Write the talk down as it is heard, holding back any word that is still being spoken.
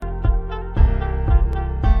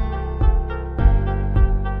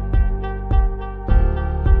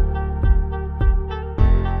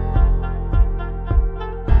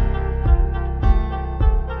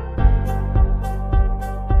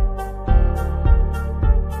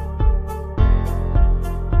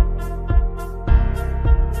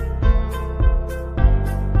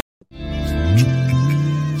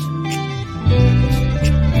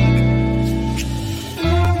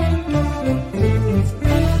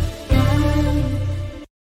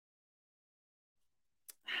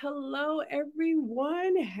Hello,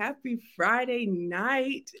 everyone. Happy Friday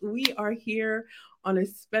night. We are here on a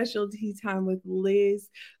special tea time with Liz.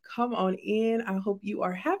 Come on in. I hope you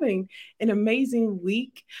are having an amazing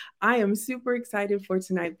week. I am super excited for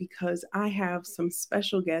tonight because I have some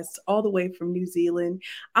special guests all the way from New Zealand.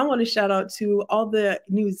 I want to shout out to all the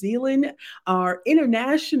New Zealand, our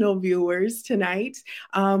international viewers tonight.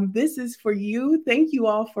 This is for you. Thank you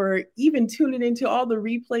all for even tuning into all the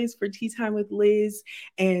replays for Tea Time with Liz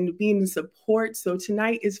and being in support. So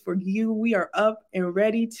tonight is for you. We are up and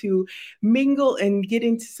ready to mingle and get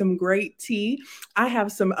into some great tea. I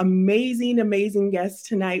have some amazing, amazing guests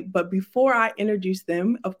tonight. But before I introduce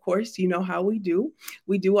them, of course, you know how we do.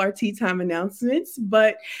 We do our tea time announcements.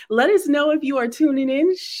 But let us know if you are tuning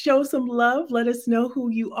in. Show some love. Let us know who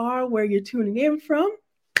you are, where you're tuning in from,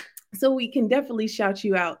 so we can definitely shout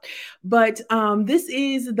you out. But this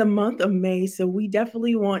is the month of May, so we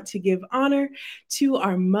definitely want to give honor to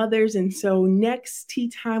our mothers. And so next tea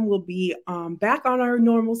time will be back on our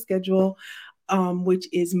normal schedule. Which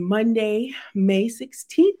is Monday, May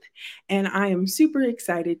 16th. And I am super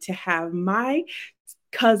excited to have my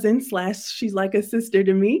cousin slash she's like a sister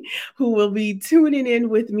to me who will be tuning in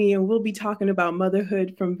with me, and we'll be talking about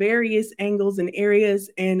motherhood from various angles and areas,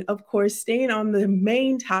 and of course staying on the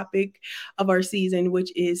main topic of our season,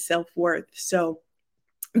 which is self-worth. So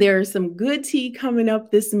there's some good tea coming up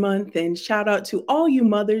this month, and shout out to all you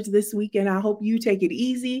mothers this weekend. I hope you take it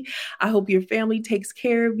easy. I hope your family takes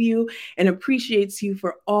care of you and appreciates you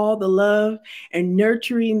for all the love and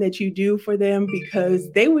nurturing that you do for them, because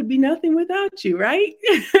they would be nothing without you, right?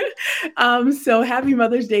 So happy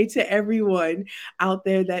Mother's Day to everyone out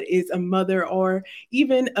there that is a mother, or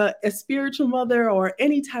even a spiritual mother, or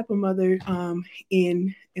any type of mother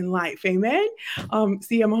in life. Amen.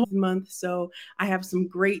 See, I'm a whole month, so I have some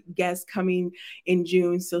great guests coming in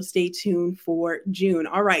June, so stay tuned for June.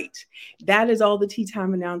 All right, that is all the tea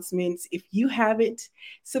time announcements. If you haven't,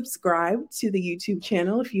 subscribe to the YouTube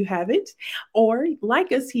channel if you haven't, or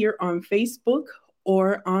like us here on Facebook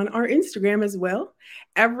or on our Instagram as well.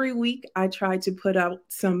 Every week, I try to put out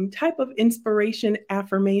some type of inspiration,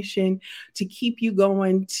 affirmation to keep you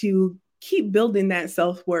going, to keep building that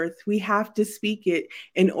self-worth. We have to speak it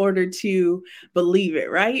in order to believe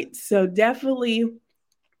it, right? So definitely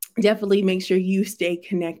make sure you stay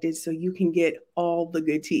connected so you can get all the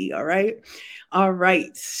good tea. All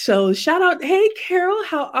right, so shout out, hey Carol,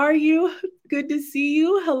 how are you? Good to see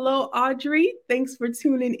you. Hello Audrey, thanks for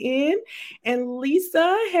tuning in. And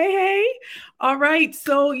Lisa, hey. All right,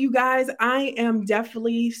 so you guys, I am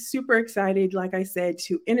definitely super excited, like I said,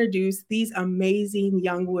 to introduce these amazing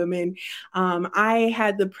young women. I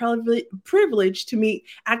had the privilege to meet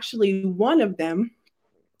actually one of them,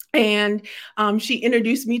 and she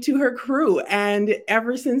introduced me to her crew, and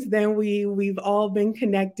ever since then we've all been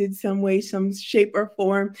connected some way, some shape or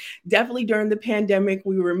form. Definitely during the pandemic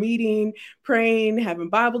we were meeting, praying, having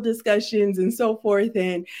Bible discussions and so forth,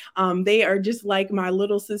 and they are just like my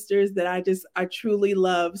little sisters that I truly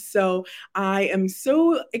love. So I am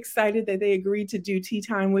so excited that they agreed to do tea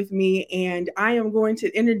time with me, and I am going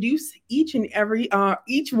to introduce each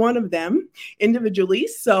one of them individually.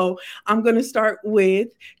 So I'm going to start with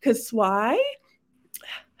Kaswai.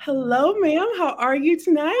 Hello, ma'am. How are you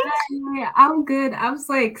tonight? Hi, I'm good. I'm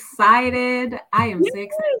so excited. I am so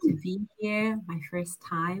excited to be here, my first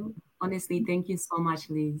time. Honestly, thank you so much,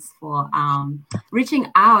 Liz, for reaching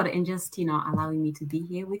out and just allowing me to be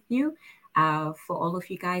here with you. For all of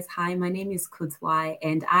you guys, hi, my name is Kutzwai,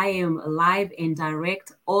 and I am live and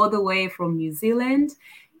direct all the way from New Zealand.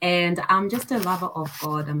 And I'm just a lover of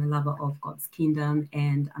God. I'm a lover of God's kingdom,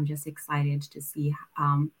 and I'm just excited to see,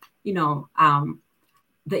 you know, um,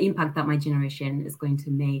 the impact that my generation is going to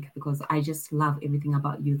make, because I just love everything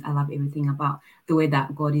about youth. I love everything about the way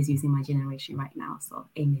that God is using my generation right now. So,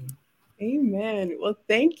 amen. Amen. Well,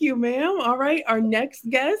 thank you, ma'am. All right. Our next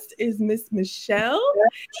guest is Miss Michelle.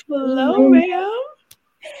 Hello, Amen. ma'am.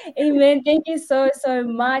 Amen. Thank you so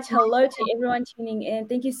much. Hello to everyone tuning in.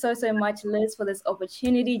 Thank you so much, Liz, for this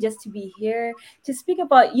opportunity just to be here to speak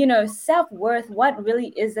about, self-worth. What really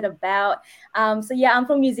is it about? So yeah, I'm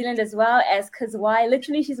from New Zealand as well as Kazwai.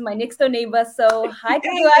 Literally, she's my next door neighbor. So hi,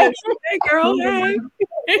 Kazwai. Yes. Hey, girl. Hey.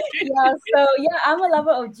 Yeah, so yeah, I'm a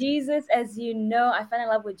lover of Jesus. As you know, I fell in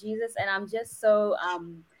love with Jesus, and I'm just so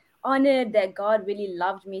honored that God really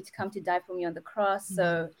loved me to come to die for me on the cross.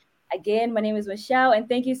 So again, my name is Michelle, and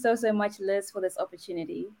thank you so much, Liz, for this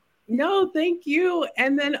opportunity. No, thank you.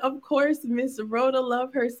 And then, of course, Miss Rhoda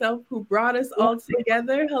Love herself, who brought us all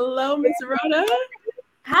together. Hello, Miss Rhoda.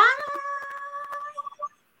 Hi,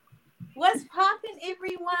 what's poppin',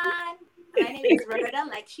 everyone? My name is Rhoda,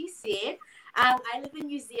 like she said. I live in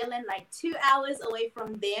New Zealand, like 2 hours away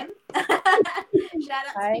from them. Shout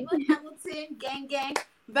out to people in Hamilton, gang, gang.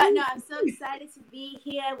 But no, I'm so excited to be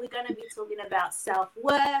here. We're going to be talking about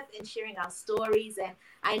self-worth and sharing our stories. And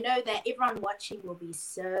I know that everyone watching will be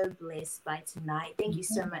so blessed by tonight. Thank you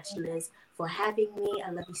so much, Liz, for having me.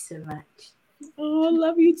 I love you so much. Oh, I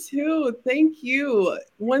love you too. Thank you.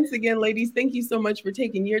 Once again, ladies, thank you so much for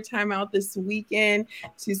taking your time out this weekend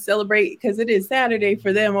to celebrate, because it is Saturday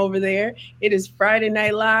for them over there. It is Friday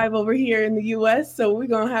Night Live over here in the US. So we're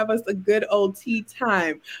going to have us a good old tea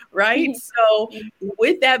time, right? So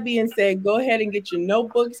with that being said, go ahead and get your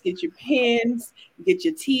notebooks, get your pens, get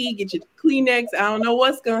your tea, get your Kleenex. I don't know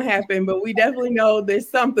what's going to happen, but we definitely know there's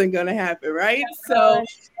something going to happen, right? So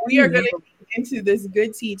we are going to into this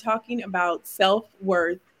good tea talking about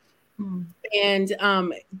self-worth and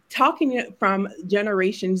talking from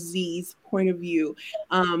Generation Z's point of view.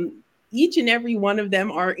 Each and every one of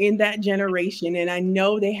them are in that generation, and I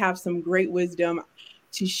know they have some great wisdom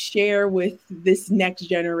to share with this next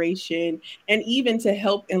generation, and even to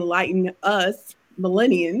help enlighten us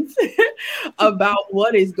millennials about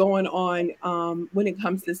what is going on when it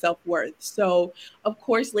comes to self-worth. So, of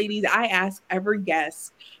course, ladies, I ask every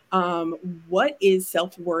guest, what is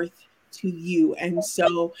self-worth to you? And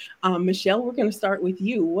so, Michelle, we're going to start with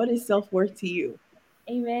you. What is self-worth to you?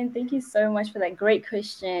 Amen. Thank you so much for that great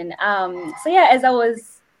question. So yeah, as I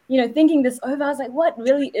was, thinking this over, I was like, what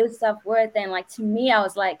really is self-worth? And like, to me, I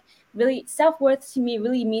was like, really, self-worth to me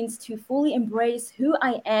really means to fully embrace who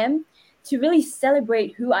I am, to really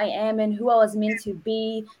celebrate who I am and who I was meant to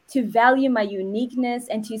be, to value my uniqueness,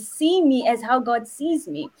 and to see me as how God sees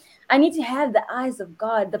me. I need to have the eyes of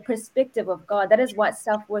God, the perspective of God. That is what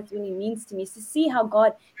self-worth really means to me, is to see how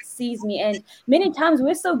God sees me. And many times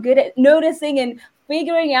we're so good at noticing and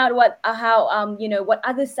figuring out what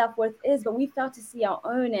other self-worth is, but we fail to see our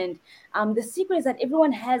own. And the secret is that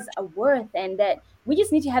everyone has a worth, and that we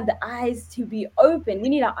just need to have the eyes to be open. We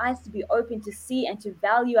need our eyes to be open to see and to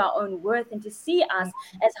value our own worth, and to see us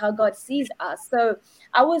as how God sees us. So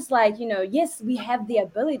I was like, yes, we have the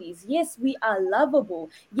abilities. Yes, we are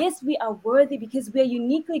lovable. Yes, we are worthy, because we are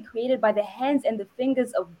uniquely created by the hands and the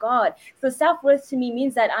fingers of God. So self-worth to me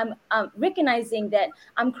means that I'm recognizing that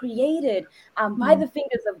I'm created by the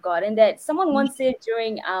fingers of God. And that someone once said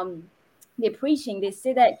during their preaching, they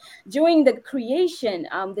said that during the creation,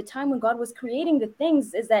 the time when God was creating the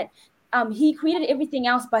things, is that he created everything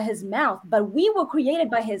else by his mouth, but we were created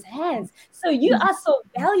by his hands. So you are so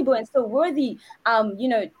valuable and so worthy,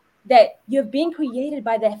 that you're being created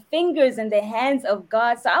by the fingers and the hands of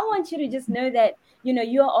God. So I want you to just know that,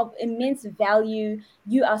 you are of immense value.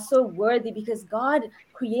 You are so worthy, because God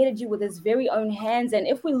created you with his very own hands. And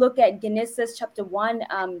if we look at Genesis chapter 1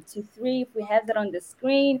 to 3, if we have that on the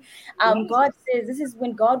screen, God says, this is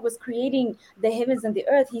when God was creating the heavens and the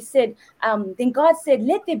earth. He said, then God said,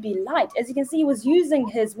 let there be light. As you can see, he was using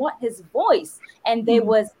his voice, and there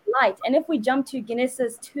was light. And if we jump to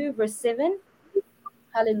Genesis 2 verse 7,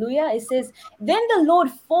 hallelujah, it says, then the Lord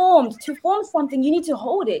to form something, you need to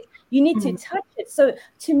hold it, you need to touch it. So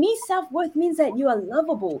to me, self-worth means that you are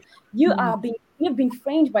lovable, you've been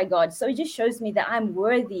framed by God. So it just shows me that I'm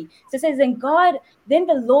worthy. So it says, then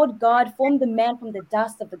the Lord God formed the man from the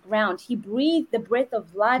dust of the ground. He breathed the breath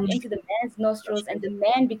of life into the man's nostrils, and the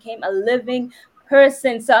man became a living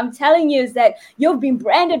person. So I'm telling you is that you've been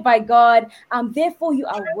branded by God. Therefore you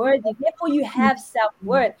are worthy. Therefore you have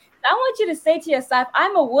self-worth. I want you to say to yourself,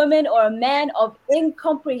 I'm a woman or a man of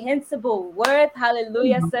incomprehensible worth.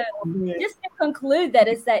 Hallelujah. So just to conclude, that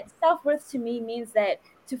is that self-worth to me means that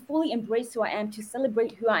to fully embrace who I am, to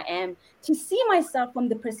celebrate who I am, to see myself from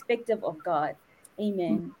the perspective of God.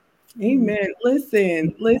 Amen. Amen.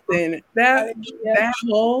 Listen, that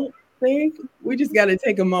whole thing, we just got to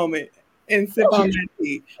take a moment and sip on that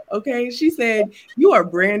tea. Okay. She said, you are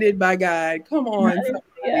branded by God. Come on.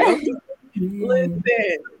 Listen,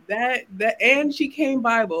 that and she came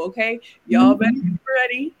Bible. Okay. Y'all better be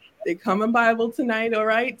ready. They're coming Bible tonight. All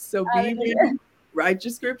right. So be ready. Write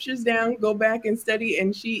your scriptures down, go back and study.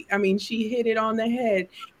 And she hit it on the head.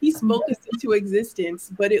 He spoke us into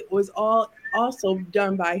existence, but it was all also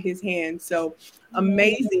done by his hand. So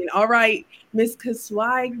amazing. All right, Miss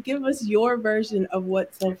Kaswai, give us your version of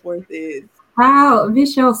what self-worth is. Wow,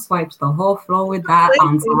 Michelle swiped the whole floor with that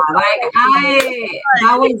answer.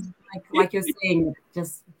 That was like you're saying,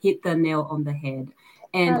 just hit the nail on the head.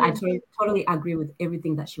 And I totally agree with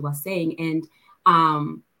everything that she was saying. And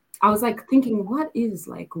I was like thinking, what is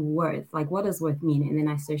like worth? Like, what does worth mean? And then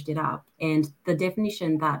I searched it up. And the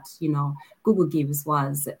definition that, Google gives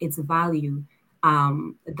was it's value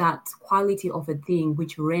that quality of a thing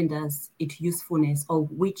which renders its usefulness or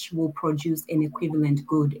which will produce an equivalent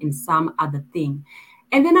good in some other thing.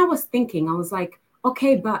 And then I was thinking, I was like,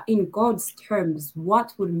 okay, but in God's terms,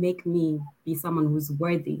 what would make me be someone who's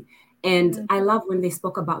worthy? And I love when they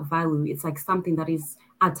spoke about value. It's like something that is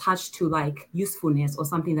attached to like usefulness or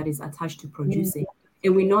something that is attached to producing.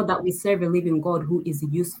 And we know that we serve a living God who is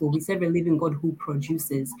useful. We serve a living God who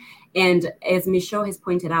produces. And as Michelle has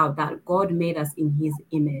pointed out, that God made us in his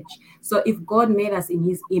image. So if God made us in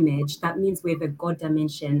his image, that means we have a God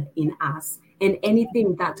dimension in us. And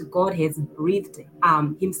anything that God has breathed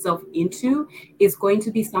himself into is going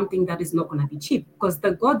to be something that is not going to be cheap, because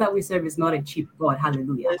the God that we serve is not a cheap God.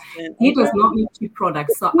 Hallelujah. He does not make cheap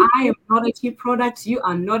products. So I am not a cheap product. You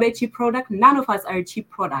are not a cheap product. None of us are a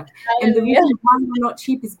cheap product. And the reason why we're not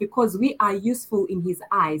cheap is because we are useful in his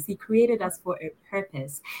eyes. He created us for a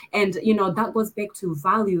purpose. And, you know, that goes back to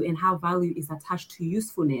value and how value is attached to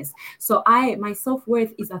usefulness. So my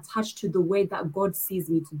self-worth is attached to the way that God sees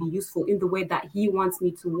me to be useful, in the way that he wants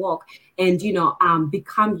me to walk and, you know,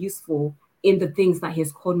 become useful in the things that he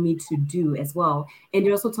has called me to do as well. And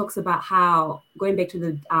it also talks about how, going back to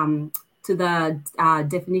the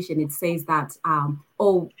definition, it says that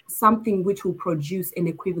something which will produce an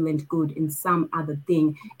equivalent good in some other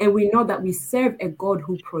thing. And we know that we serve a God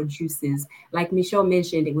who produces. Like Michelle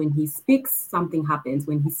mentioned, when he speaks, something happens.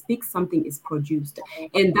 When he speaks, something is produced.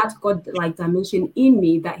 And that God-like dimension in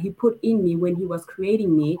me that he put in me when he was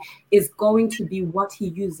creating me is going to be what he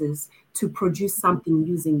uses to produce something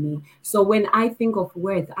using me. So when I think of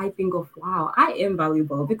worth, I think of, wow, I am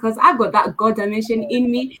valuable because I've got that God dimension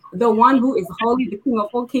in me, the one who is holy, the King of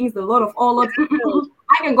all kings, the Lord of all lords.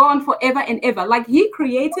 I can go on forever and ever. Like he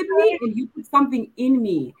created me and he put something in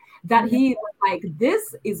me that he like,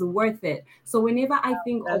 this is worth it. So whenever I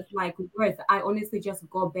think of like worth, I honestly just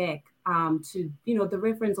go back to, you know, the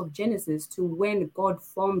reference of Genesis, to when God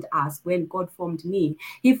formed us, when God formed me.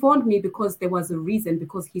 He formed me because there was a reason,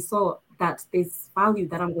 because he saw that there's value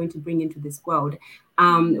that I'm going to bring into this world.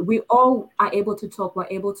 We all are able to talk, we're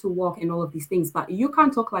able to walk and all of these things, but you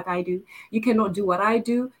can't talk like I do. You cannot do what I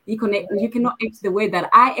do. You cannot act the way that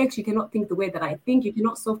I act. You cannot think the way that I think. You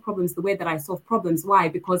cannot solve problems the way that I solve problems. Why?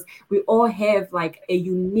 Because we all have like a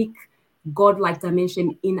unique God-like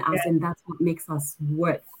dimension in us, and that's what makes us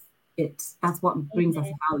worth it. That's what brings us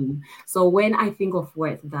value. So when I think of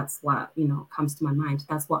worth, that's what, you know, comes to my mind.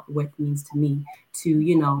 That's what worth means to me, to,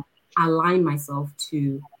 you know, align myself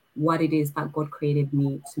to what it is that God created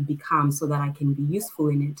me to become, so that I can be useful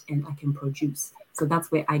in it and I can produce. So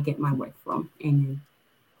that's where I get my worth from. Amen.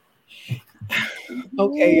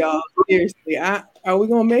 Okay, y'all. Seriously, are we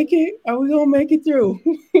gonna make it? Are we gonna make it through?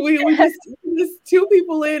 we just two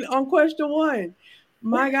people in on question one.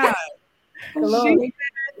 My God, she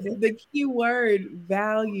said the key word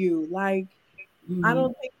value. Like, I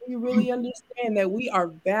don't think we really understand that we are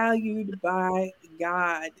valued by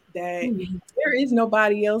God. That there is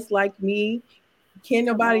nobody else like me. Can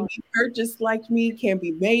nobody be purchased like me? Can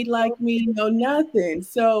be made like me? No, nothing.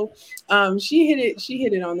 So, she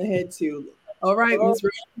hit it on the head too. All right, Miss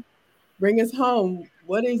Ray, bring us home.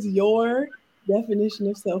 What is your definition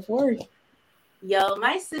of self-worth? Yo,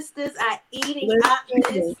 my sisters are eating up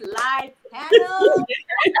this live panel.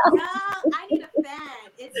 Yo, I need a fan.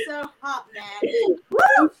 It's so hot, man.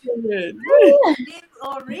 Woo! It's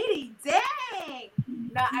already, dang.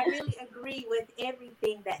 No, I really agree with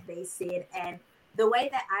everything that they said. And the way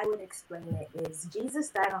that I would explain it is Jesus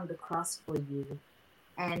died on the cross for you.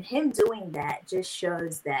 And him doing that just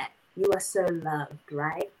shows that you are so loved,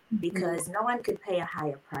 right? Because no one could pay a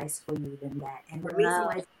higher price for you than that. And the reason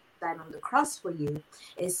why he died on the cross for you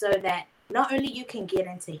is so that not only you can get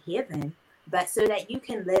into heaven, but so that you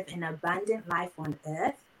can live an abundant life on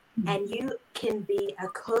earth, and you can be a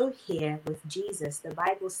co-heir with Jesus. The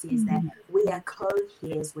Bible says that we are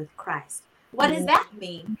co-heirs with Christ. What does that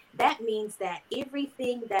mean? That means that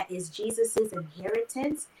everything that is Jesus's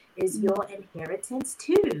inheritance is your inheritance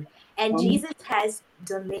too. And Jesus has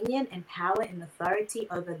dominion and power and authority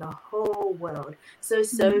over the whole world. So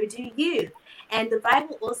do you. And the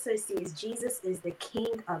Bible also says Jesus is the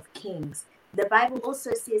King of Kings. The Bible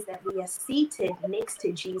also says that we are seated next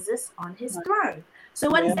to Jesus on his throne. So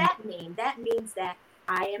what does that mean? That means that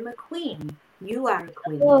I am a queen. You are a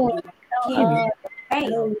queen. You are a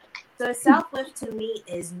king. So self-worth to me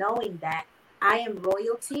is knowing that I am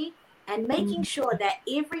royalty and making sure that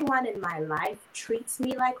everyone in my life treats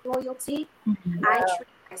me like royalty. I treat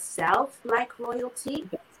myself like royalty.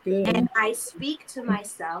 And I speak to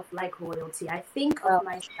myself like royalty. I think of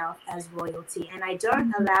myself as royalty, and I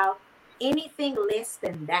don't allow anything less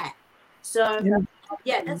than that. So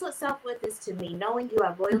Yeah, that's what self-worth is to me. Knowing you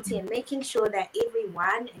are royalty and making sure that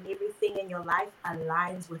everyone and everything in your life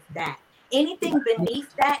aligns with that. Anything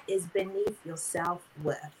beneath that is beneath your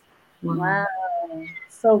self-worth. Wow.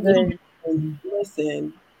 So good.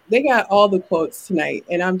 Listen, they got all the quotes tonight,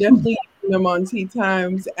 and I'm definitely using them on Tea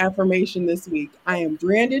Times affirmation this week. I am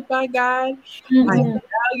branded by God, I am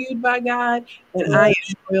valued by God, and I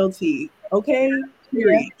am royalty. Okay?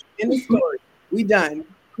 Period. In the story. We done.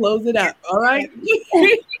 Close it up. All right.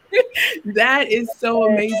 That is so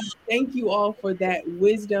amazing. Thank you all for that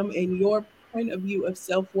wisdom and your point of view of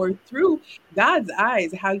self-worth through God's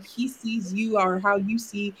eyes, how he sees you or how you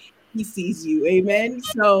see he sees you. Amen.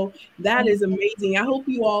 So that is amazing. I hope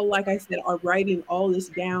you all, like I said, are writing all this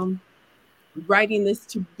down, writing this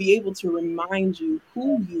to be able to remind you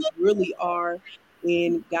who you really are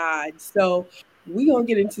in God. So we're going to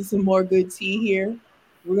get into some more good tea here.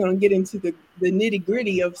 We're going to get into the nitty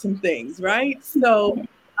gritty of some things, right? So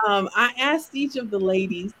I asked each of the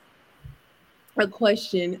ladies a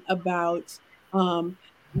question about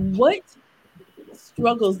what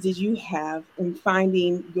struggles did you have in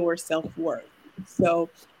finding your self-worth? So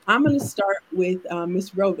I'm going to start with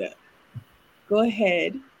Miss Rhoda. Go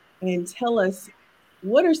ahead and tell us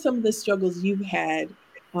what are some of the struggles you've had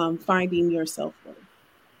finding your self-worth?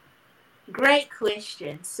 Great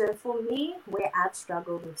question. So for me, where I've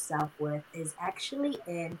struggled with self-worth is actually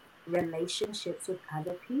in relationships with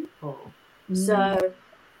other people. So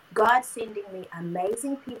God sending me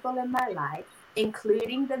amazing people in my life,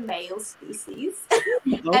 including the male species,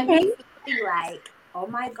 and me feeling like, oh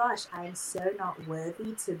my gosh, I'm so not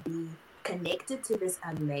worthy to be connected to this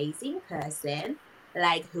amazing person.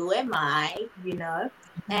 Like, who am I? You know?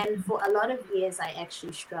 And for a lot of years, I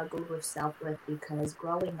actually struggled with self-worth because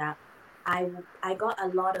growing up, I got a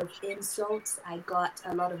lot of insults. I got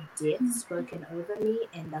a lot of death spoken over me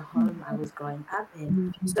in the home I was growing up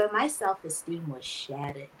in. So my self-esteem was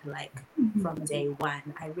shattered, like from day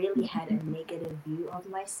one. I really had a negative view of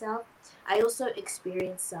myself. I also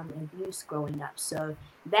experienced some abuse growing up. So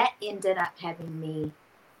that ended up having me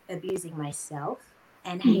abusing myself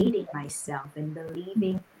and hating myself and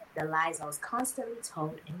believing the lies I was constantly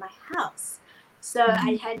told in my house. So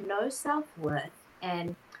I had no self-worth.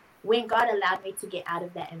 And when God allowed me to get out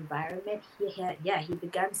of that environment, he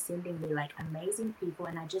began sending me like amazing people.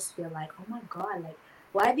 And I just feel like, oh my God, like,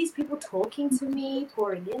 why are these people talking to me,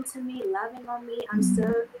 pouring into me, loving on me? I'm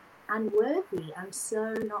so unworthy. I'm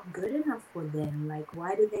so not good enough for them. Like,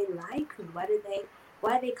 why do they like me?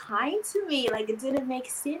 Why are they kind to me? Like, it didn't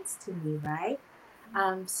make sense to me, right?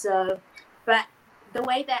 But the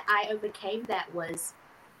way that I overcame that was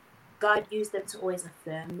God used them to always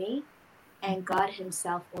affirm me, and God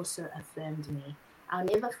himself also affirmed me. I'll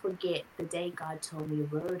never forget the day God told me,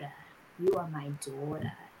 Rhoda, you are my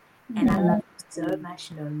daughter, and I love you so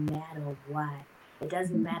much no matter what. It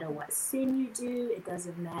doesn't matter what sin you do. It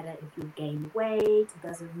doesn't matter if you gain weight. It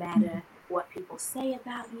doesn't matter what people say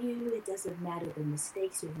about you. It doesn't matter the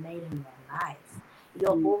mistakes you've made in your life.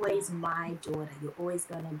 You're always my daughter. You're always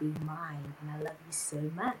going to be mine. And I love you so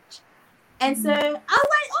much. And so I was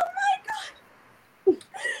like, oh my God.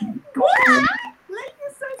 What? Like,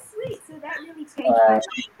 you're so sweet. So that really changed my life.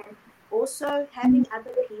 And also having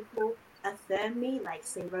other people affirm me, like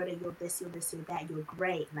say, Rhoda, you're this, you're that, you're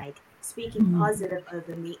great, like speaking positive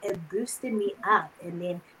over me, it boosted me up. And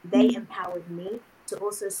then they empowered me to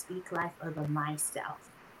also speak life over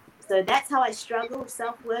myself. So that's how I struggle with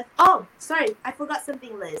self-worth. Oh, sorry, I forgot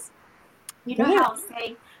something, Liz. You know how I was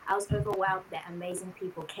saying I was overwhelmed that amazing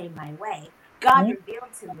people came my way. God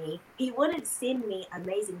revealed to me he wouldn't send me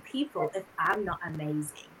amazing people if I'm not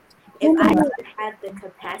amazing. If I didn't have the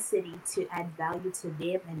capacity to add value to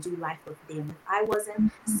them and do life with them, if I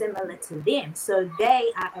wasn't similar to them. So they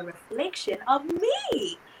are a reflection of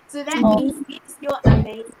me. So that means yes, you're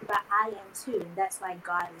amazing, but I am too. And that's why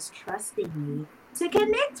God is trusting me to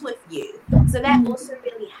connect with you. So that also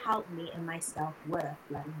really helped me in my self-worth.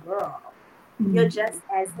 Like, girl, you're just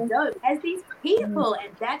as dope as these people.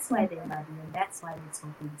 And that's why they love you. And that's why they're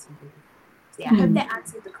talking to you. So yeah, I hope that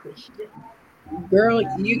answered the question. Girl,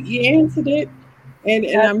 you answered it. And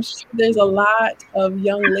I'm sure there's a lot of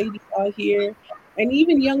young ladies out here and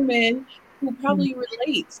even young men who probably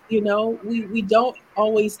relate. You know, we don't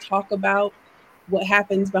always talk about what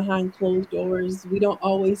happens behind closed doors. We don't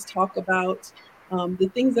always talk about the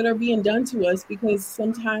things that are being done to us because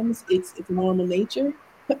sometimes it's normal nature.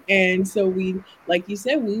 And so we, like you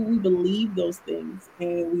said, we believe those things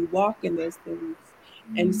and we walk in those things.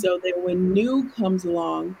 And so then when new comes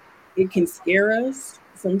along, it can scare us.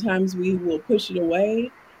 Sometimes we will push it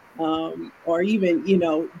away or even,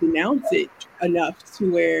 denounce it enough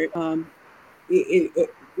to where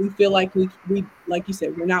we feel like we like you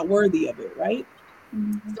said, we're not worthy of it, right?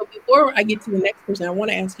 So before I get to the next person, I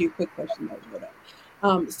want to ask you a quick question,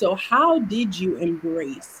 so how did you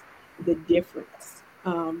embrace the difference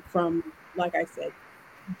from, like I said,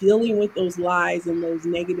 dealing with those lies and those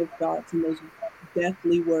negative thoughts and those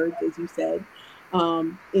deathly words, as you said,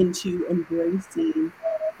 into embracing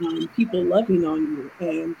people loving on you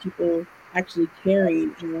and people actually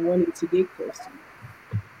caring and wanting to get close to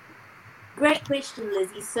you? Great question,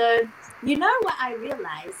 Lizzie. So, you know what I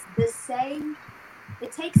realized?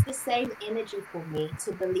 It takes the same energy for me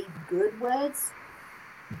to believe good words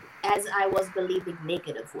as I was believing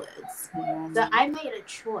negative words. So I made a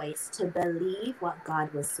choice to believe what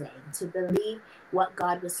God was saying, to believe what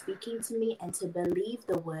God was speaking to me, and to believe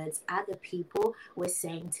the words other people were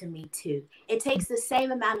saying to me too. It takes the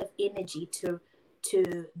same amount of energy to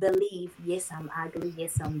believe, yes, I'm ugly,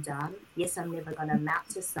 yes, I'm dumb, yes, I'm never going to amount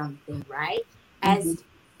to something, right? As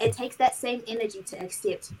it takes that same energy to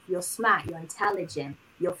accept you're smart, you're intelligent,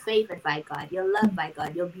 you're favored by God, you're loved by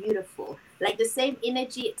God, you're beautiful. Like the same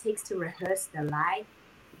energy it takes to rehearse the lie,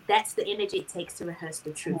 that's the energy it takes to rehearse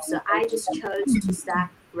the truth. So I just chose to start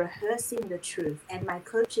rehearsing the truth. And my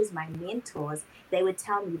coaches, my mentors, they would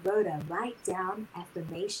tell me, Rhoda, write down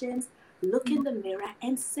affirmations, look in the mirror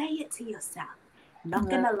and say it to yourself.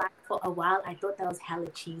 Not gonna lie, for a while I thought that was hella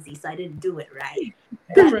cheesy, so I didn't do it, right?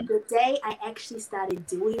 But the day I actually started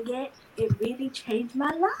doing it, it really changed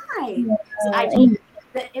my life.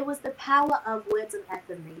 So it was the power of words of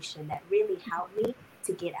affirmation that really helped me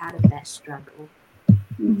to get out of that struggle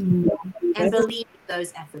and believe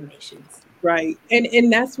those affirmations. Right.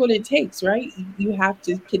 And that's what it takes, right? You have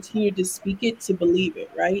to continue to speak it to believe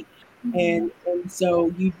it, right? And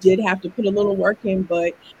so you did have to put a little work in,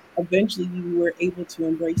 but eventually you were able to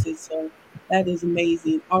embrace it. So that is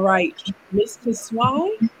amazing. All right, Miss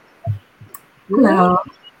Kaswai. Hello.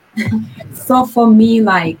 So for me,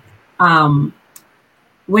 like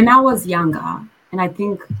when I was younger, and I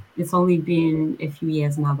think it's only been a few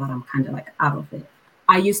years now that I'm kind of like out of it,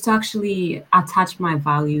 I used to actually attach my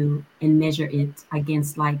value and measure it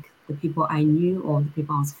against like the people I knew or the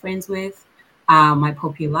people I was friends with, my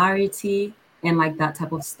popularity, and like that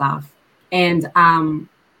type of stuff. And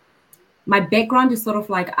my background is sort of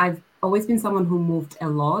like I've always been someone who moved a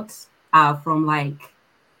lot from like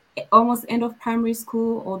almost end of primary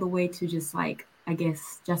school all the way to just like I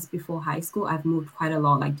guess just before high school. I've moved quite a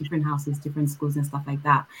lot, like different houses, different schools and stuff like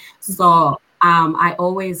that. So I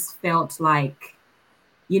always felt like,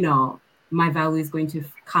 you know, my value is going to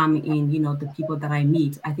come in, you know, the people that I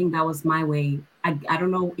meet. I think that was my way. I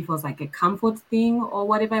don't know if it was like a comfort thing or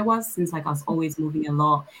whatever it was, since like I was always moving a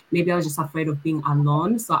lot. Maybe I was just afraid of being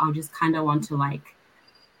alone. So I just kind of want to like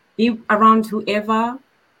be around whoever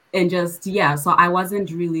and just, yeah. So I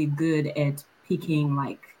wasn't really good at picking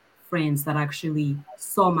like friends that actually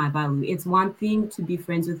saw my value. It's one thing to be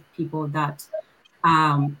friends with people that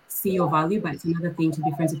see your value, but it's another thing to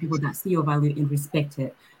be friends with people that see your value and respect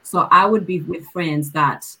it. So I would be with friends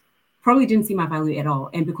that probably didn't see my value at all.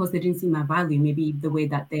 And because they didn't see my value, maybe the way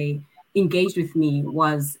that they engaged with me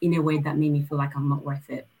was in a way that made me feel like I'm not worth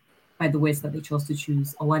it by the words that they chose to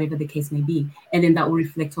choose or whatever the case may be. And then that will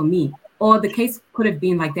reflect on me. Or the case could have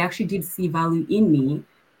been like they actually did see value in me,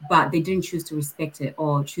 but they didn't choose to respect it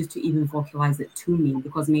or choose to even vocalize it to me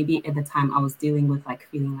because maybe at the time I was dealing with like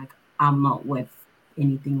feeling like I'm not worth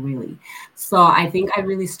anything really. So I think I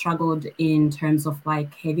really struggled in terms of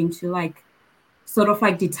like having to like sort of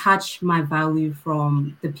like detach my value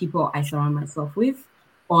from the people I surround myself with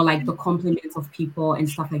or like the compliments of people and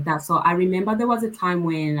stuff like that. So I remember there was a time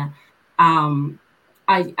when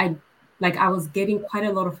I like I was getting quite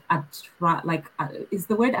a lot of is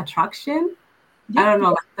the word attraction? I don't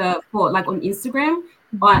know, like on Instagram.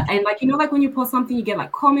 And like, you know, like when you post something, you get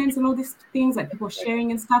like comments and all these things, like people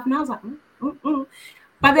sharing and stuff. And I was like,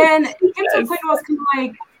 But then it came to a point where I was kind of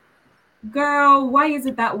like, girl, why is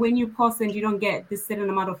it that when you post and you don't get this certain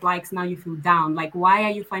amount of likes, now you feel down? Like, why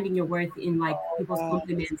are you finding your worth in like people's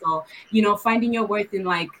compliments or, you know, finding your worth in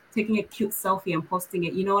like taking a cute selfie and posting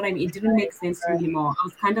it? You know what I mean? It didn't make sense to me anymore. I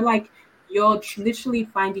was kind of like, you're literally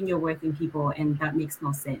finding your worth in people and that makes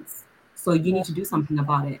no sense. So you need to do something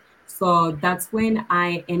about it. So that's when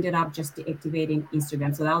I ended up just deactivating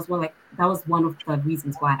Instagram. So that was one of the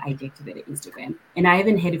reasons why I deactivated Instagram. And I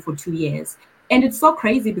haven't had it for 2 years. And it's so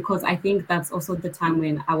crazy because I think that's also the time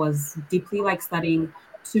when I was deeply like studying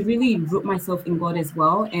to really root myself in God as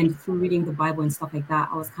well. And through reading the Bible and stuff like that,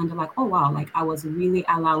 I was kind of like, oh, wow, like I was really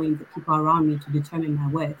allowing the people around me to determine my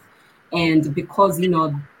worth. And because,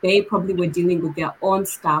 they probably were dealing with their own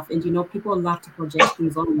stuff, and, people love to project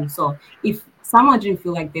things on you. So if someone didn't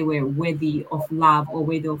feel like they were worthy of love or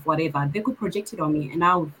worthy of whatever, they could project it on me, and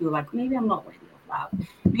I would feel like maybe I'm not worthy of love.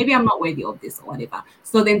 Maybe I'm not worthy of this or whatever.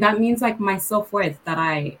 So then that means like my self-worth that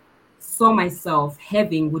I saw myself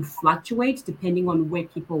having would fluctuate depending on where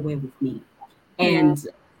people were with me. And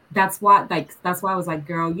that's why I was like,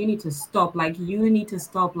 girl, you need to stop. Like, you need to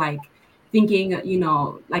stop thinking,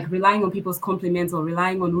 like relying on people's compliments or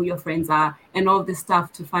relying on who your friends are and all this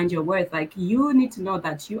stuff to find your worth. Like, you need to know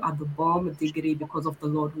that you are the bomb diggity because of the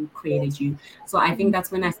Lord who created you. So I think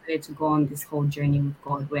that's when I started to go on this whole journey with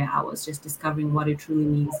God, where I was just discovering what it truly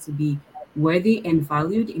means to be worthy and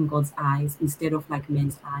valued in God's eyes instead of like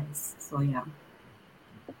men's eyes. So yeah.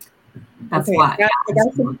 That's why. I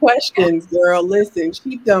got some questions, girl. Listen,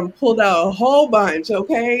 she done pulled out a whole bunch,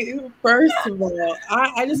 okay? First of all,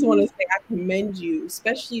 I just want to say I commend you,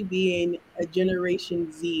 especially being a Generation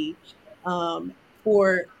Z,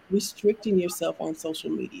 for restricting yourself on social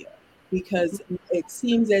media. Because it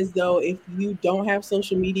seems as though if you don't have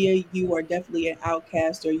social media, you are definitely an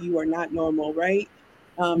outcast or you are not normal, right?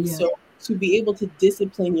 So to be able to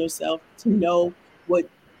discipline yourself, to know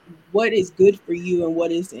what is good for you and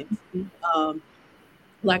what isn't.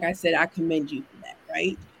 Like I said, I commend you for that,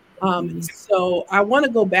 right? So I want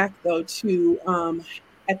to go back though to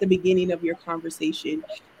at the beginning of your conversation,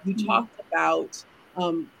 you talked about,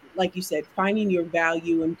 like you said, finding your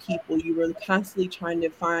value in people. You were constantly trying to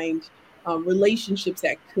find relationships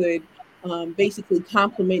that could basically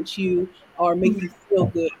compliment you or make you feel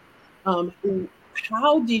good.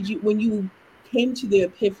 How did you, when you came to the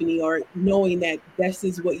epiphany or knowing that this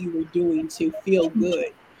is what you were doing to feel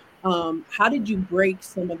good, how did you break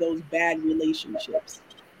some of those bad relationships?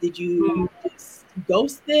 Did you just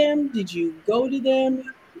ghost them? Did you go to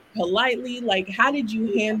them politely? Like, how did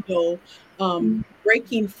you handle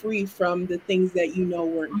breaking free from the things that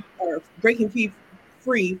weren't, or breaking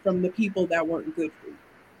free from the people that weren't good for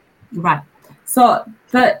you? Right. So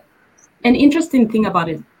an interesting thing about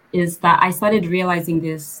it is that I started realizing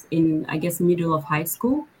this in, I guess, middle of high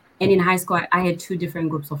school. And in high school, I had two different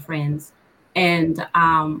groups of friends. And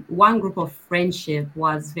one group of friendship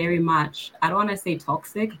was very much, I don't want to say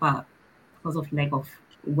toxic, but because of lack of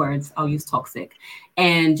words, I'll use toxic.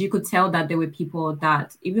 And you could tell that there were people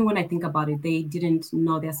that, even when I think about it, they didn't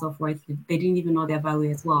know their self-worth. They didn't even know their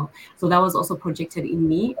value as well. So that was also projected in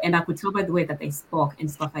me. And I could tell by the way that they spoke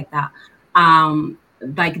and stuff like that.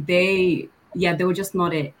 Like they were just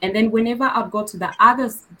not it. And then whenever I'd go to the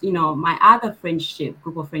others, my other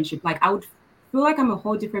group of friendship, like I would feel like I'm a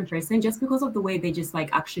whole different person just because of the way they just like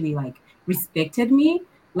actually like respected me,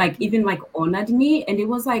 like even like honored me, and it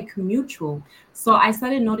was like mutual. So I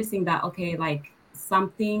started noticing that, okay, like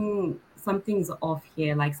something's off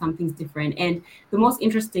here, like something's different. And the most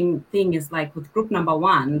interesting thing is like with group number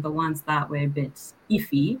one, the ones that were a bit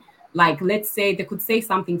iffy, like let's say they could say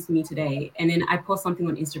something to me today and then I post something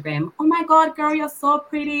on Instagram, oh my god, girl, you're so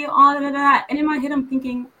pretty, all that. And in my head I'm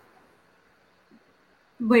thinking,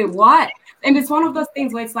 wait, what? And it's one of those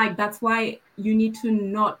things where it's like, that's why you need to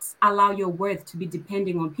not allow your worth to be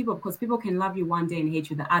depending on people, because people can love you one day and hate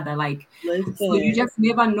you the other. Like, so you just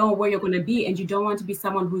never know where you're going to be, and you don't want to be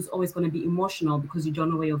someone who's always going to be emotional because you don't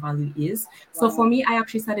know where your value is. So for me, I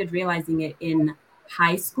actually started realizing it in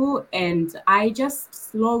high school, and I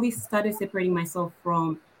just slowly started separating myself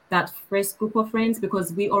from that first group of friends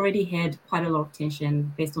because we already had quite a lot of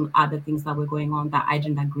tension based on other things that were going on that I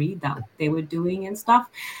didn't agree that they were doing and stuff.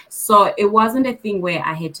 So it wasn't a thing where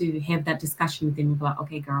I had to have that discussion with them about,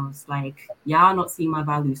 okay, girls, like, y'all not seeing my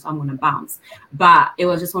value, so I'm going to bounce. But it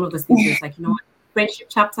was just one of those things where it's like, you know what? Friendship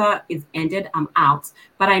chapter is ended, I'm out.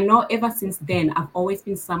 But I know ever since then, I've always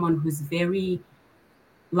been someone who's very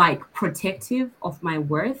like protective of my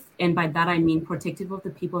worth. And by that, I mean protective of the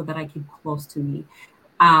people that I keep close to me.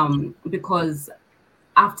 Because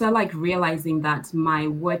after like realizing that my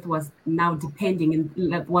worth was now depending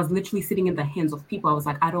and was literally sitting in the hands of people, I was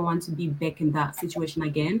like, I don't want to be back in that situation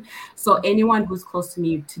again. So anyone who's close to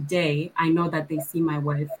me today, I know that they see my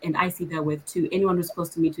worth and I see their worth too. Anyone who's close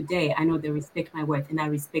to me today, I know they respect my worth and I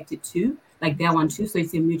respect it too, like their one too. So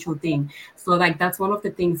it's a mutual thing. So like that's one of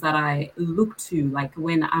the things that I look to, like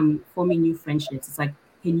when I'm forming new friendships. It's like,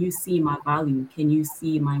 can you see my value? Can you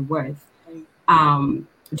see my worth?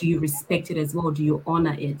 Do you respect it as well? Do you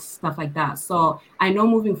honor it? Stuff like that. So I know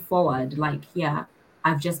moving forward, like, yeah,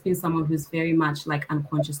 I've just been someone who's very much like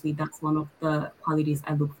unconsciously, that's one of the qualities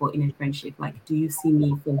I look for in a friendship. Like, do you see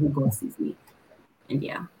me for who God sees me? And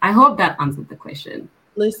yeah, I hope that answered the question.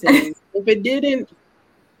 Listen, if it didn't,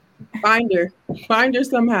 Find her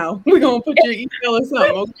somehow. We're gonna put your email or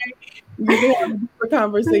something, okay? We can have a deeper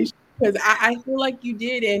conversation because I feel like you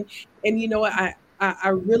did, and you know what, I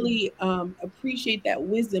really appreciate that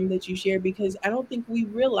wisdom that you share because I don't think we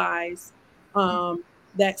realize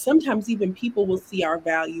that sometimes even people will see our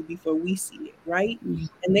value before we see it, right?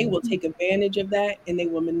 And they will take advantage of that and they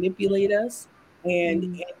will manipulate us,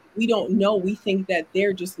 and we don't know. We think that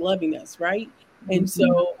they're just loving us, right? And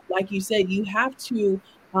so, like you said, you have to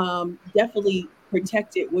definitely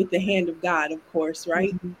protect it with the hand of God, of course,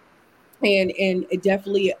 right? And it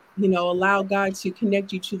definitely, allow God to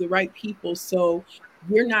connect you to the right people, so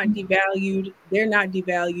you're not devalued, they're not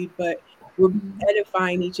devalued, but we're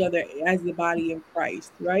edifying each other as the body of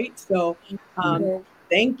Christ, right? So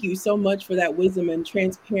thank you so much for that wisdom and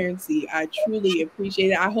transparency. I truly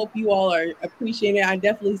appreciate it. I hope you all are appreciating it. I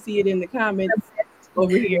definitely see it in the comments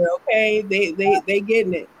over here. Okay, they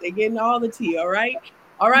getting it. They getting all the tea. All right,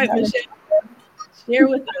 Michelle, share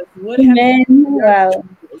with us what happened. Wow.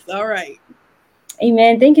 All right.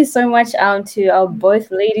 Amen. Thank you so much to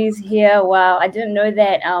both ladies here. Wow, I didn't know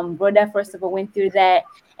that Rhoda first of all went through that,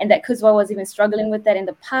 and that Kuzwa was even struggling with that in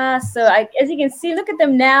the past. So as you can see, look at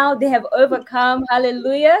them now. They have overcome.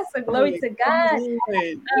 Hallelujah. So glory to God.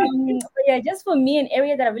 But yeah, just for me, an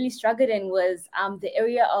area that I really struggled in was the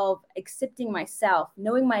area of accepting myself,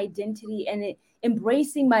 knowing my identity, and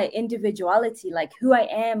embracing my individuality, like who I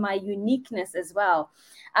am, my uniqueness as well.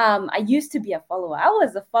 I used to be a follower. I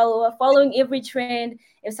was a follower, following every trend.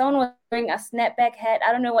 If someone was wearing a snapback hat,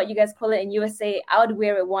 I don't know what you guys call it in USA, I would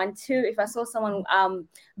wear it one too. If I saw someone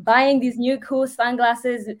buying these new cool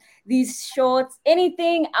sunglasses, these shorts,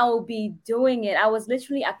 anything, I will be doing it. I was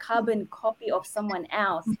literally a carbon copy of someone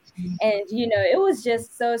else. And, it was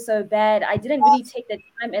just so bad. I didn't really take the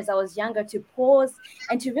time as I was younger to pause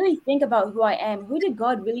and to really think about who I am. Who did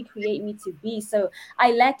God really create me to be? So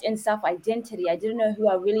I lacked in self-identity. I didn't know who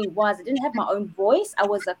I really was. I didn't have my own voice. I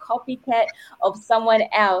was a copycat of someone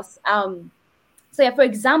else. So yeah, for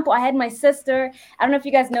example, I had my sister. I don't know if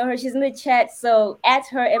you guys know her. She's in the chat. So at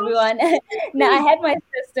her, everyone. Now I had my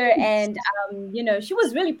sister, and she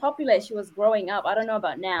was really popular. She was growing up. I don't know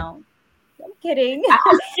about now. I'm kidding.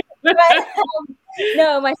 But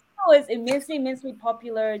no, my sister was immensely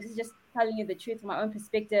popular. Just telling you the truth from my own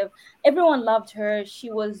perspective. Everyone loved her.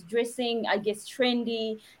 She was dressing, I guess,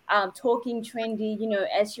 trendy, talking trendy,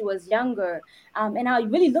 as she was younger. And I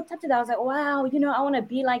really looked up to that. I was like, wow, I want to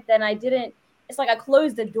be like that. And I didn't. It's like I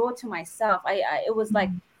closed the door to myself. It was like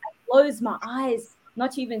I closed my eyes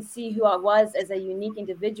not to even see who I was as a unique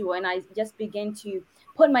individual. And I just began to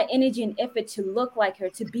put my energy and effort to look like her,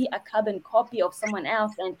 to be a carbon copy of someone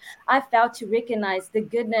else. And I failed to recognize the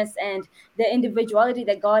goodness and the individuality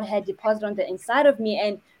that God had deposited on the inside of me.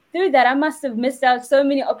 And through that, I must have missed out so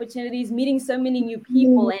many opportunities, meeting so many new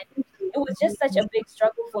people. And it was just such a big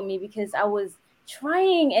struggle for me because I was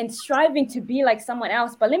trying and striving to be like someone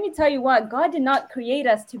else. But let me tell you what, God did not create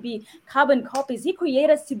us to be carbon copies. He created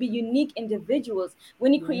us to be unique individuals.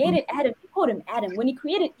 When he created Adam, he called him Adam. When he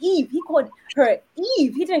created Eve, he called her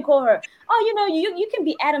Eve. He didn't call her, you can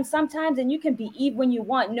be Adam sometimes and you can be Eve when you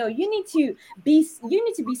want. No, you need to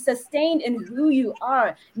be sustained in who you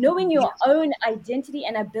are, knowing your own identity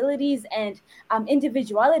and abilities and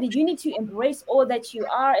individuality. You need to embrace all that you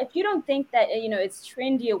are. If you don't think that it's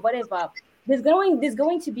trendy or whatever, there's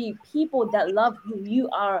going to be people that love who you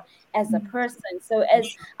are as a person. So as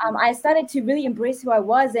I started to really embrace who I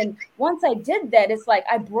was, and once I did that, it's like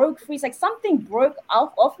I broke free. It's like something broke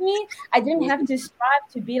off of me. I didn't have to strive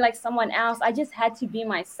to be like someone else. I just had to be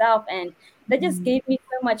myself, and that just gave me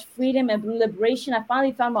so much freedom and liberation. I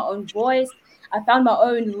finally found my own voice. I found my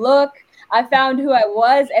own look. I found who I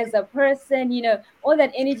was as a person, all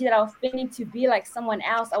that energy that I was spending to be like someone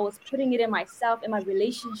else, I was putting it in myself, in my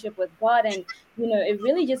relationship with God. And, it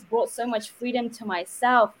really just brought so much freedom to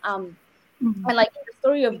myself. And like in the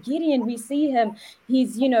story of Gideon, we see him,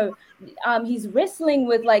 he's, he's wrestling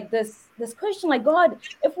with like this question, like, God,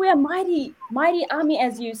 if we're a mighty army,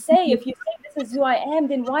 as you say, if you say this is who I am,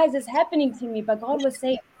 then why is this happening to me? But God was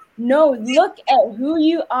saying, no, look at who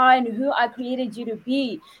you are and who I created you to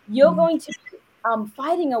be. You're going to be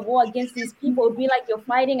fighting a war against these people. It would be like you're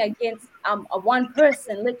fighting against a one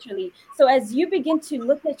person, literally. So as you begin to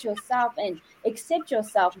look at yourself and accept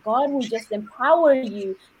yourself, God will just empower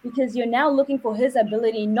you because you're now looking for his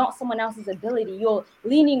ability, not someone else's ability. You're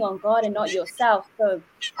leaning on God and not yourself. So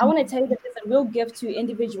I want to tell you that there's a real gift to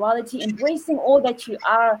individuality, embracing all that you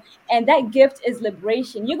are. And that gift is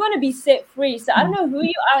liberation. You're going to be set free. So I don't know who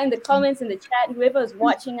you are in the comments, in the chat, whoever is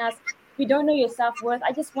watching us. if you don't know your self-worth,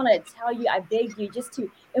 I just want to tell you, I beg you just to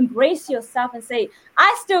embrace yourself and say,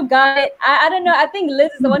 I still got it. I don't know. I think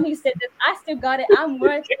Liz is the one who said this. I still got it. I'm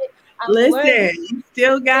worth it. I'm worthy. Listen, you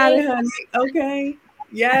still got it, honey. Okay.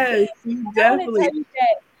 Yes, you I want to definitely. tell you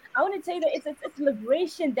that. I want to tell you that it's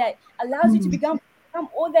liberation that allows you to become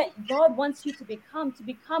all that God wants you to become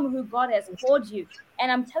who God has called you.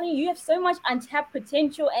 And I'm telling you, you have so much untapped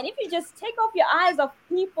potential. And if you just take off your eyes off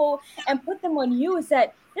people and put them on you, is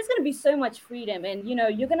that there's gonna be so much freedom. And you know,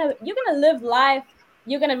 you're gonna live life.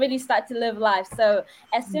 You're gonna really start to live life. So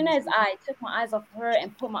as soon as I took my eyes off her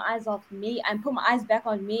and put my eyes off me and put my eyes back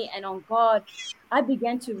on me and on God, I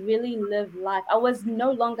began to really live life. I was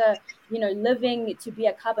no longer, living to be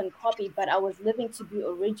a carbon copy, but I was living to be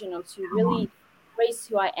original, to really embrace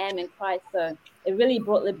who I am in Christ. So it really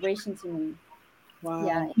brought liberation to me. Wow.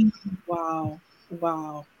 Yeah. Wow.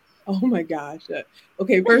 Wow. Oh my gosh.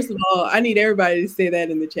 Okay, first of all, I need everybody to say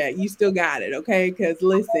that in the chat. You still got it, okay? Because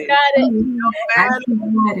listen, Got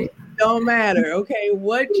it. don't matter, okay?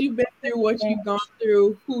 What you've been through, what you've gone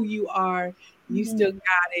through, who you are, you still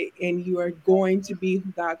got it, and you are going to be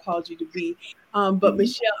who God called you to be. But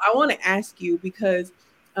Michelle, I want to ask you because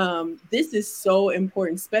this is so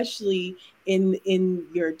important, especially in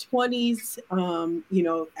your 20s.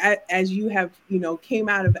 As you have came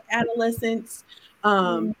out of adolescence.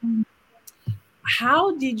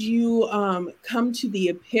 How did you come to the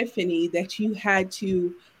epiphany that you had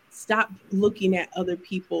to stop looking at other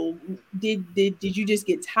people? Did you just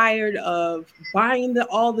get tired of buying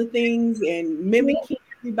all the things and mimicking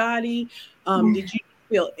everybody? Did you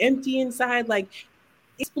feel empty inside? Like,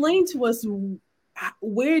 explain to us,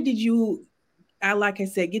 where did you, like I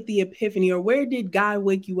said, get the epiphany, or where did God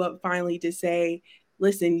wake you up finally to say,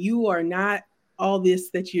 listen, you are not all this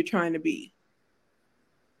that you're trying to be?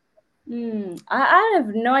 I have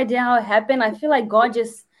no idea how it happened. I feel like God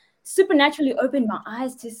just supernaturally opened my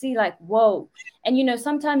eyes to see, like, whoa. And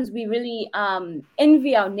sometimes we really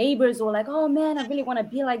envy our neighbors, or like, oh man, I really want to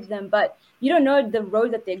be like them, but you don't know the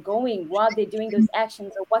road that they're going while they're doing those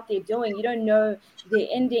actions, or what they're doing. You don't know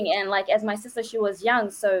the ending. And like, as my sister, she was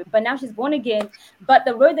young, so but now she's born again. But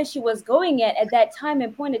the road that she was going at that time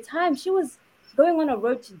and point of time, she was going on a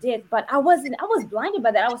road to death. But I was blinded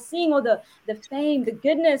by that. I was seeing all the fame, the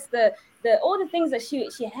goodness, the all the things that she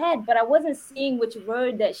had, but I wasn't seeing which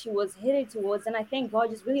road that she was headed towards. And I think God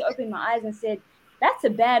just really opened my eyes and said, that's a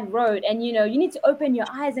bad road. And you need to open your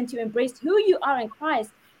eyes and to embrace who you are in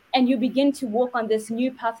Christ, and you begin to walk on this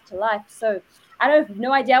new path to life. So I have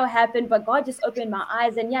no idea what happened, but God just opened my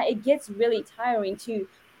eyes. And yeah, it gets really tiring to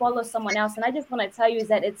follow someone else. And I just want to tell you is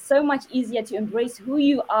that it's so much easier to embrace who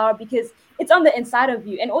you are, because it's on the inside of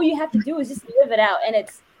you, and all you have to do is just live it out. And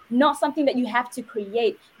it's not something that you have to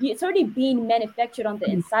create. It's already being manufactured on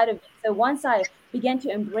the inside of you. So once I began to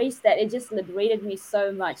embrace that, it just liberated me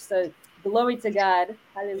so much. So glory to God.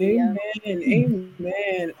 Hallelujah. Amen.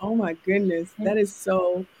 Amen. Oh my goodness. That is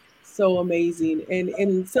so amazing.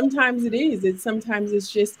 And sometimes it is. Sometimes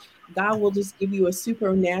it's just God will just give you a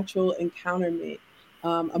supernatural encounterment.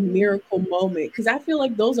 A miracle moment, because I feel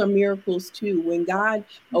like those are miracles too, when God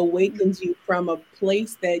awakens you from a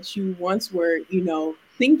place that you once were,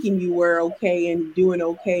 thinking you were okay and doing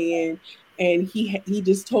okay in, and he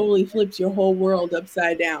just totally flips your whole world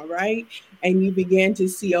upside down, right? And you began to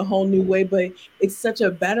see a whole new way, but it's such a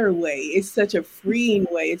better way, it's such a freeing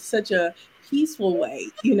way, it's such a peaceful way,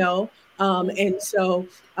 and so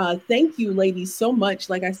thank you, ladies, so much,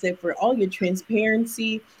 like I said, for all your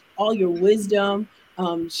transparency, all your wisdom.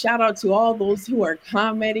 Shout out to all those who are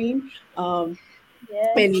commenting and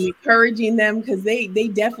encouraging them, because they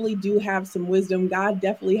definitely do have some wisdom. God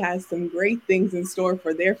definitely has some great things in store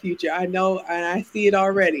for their future. I know, and I see it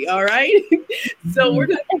already. All right. So we're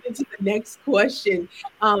going to get into the next question,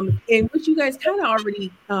 in which you guys kind of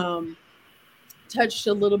already touched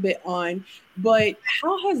a little bit on, but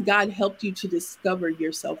how has God helped you to discover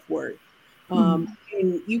your self-worth? And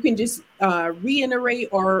you can just reiterate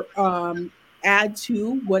or add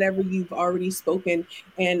to whatever you've already spoken.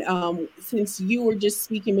 And since you were just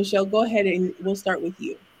speaking, Michelle, go ahead and we'll start with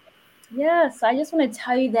you. Yes, I just want to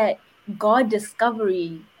tell you that God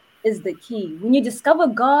discovery is the key. When you discover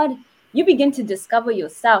God, you begin to discover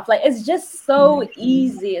yourself. Like, it's just so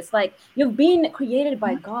easy. It's like you've been created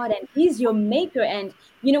by God, and He's your maker. And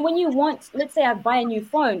when you want, let's say I buy a new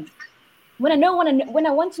phone, when I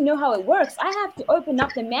want to know how it works, I have to open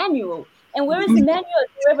up the manual. And where is the manual?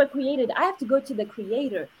 Whoever created, I have to go to the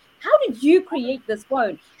creator. How did you create this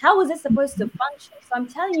phone? How was it supposed to function? So I'm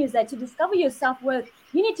telling you is that to discover your self-worth,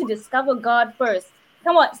 you need to discover God first.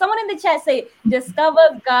 Come on, someone in the chat say, discover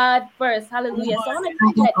God first. Hallelujah. So I want to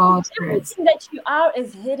say that everything that you are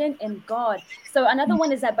is hidden in God. So another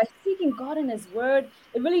one is that by seeking God in His Word,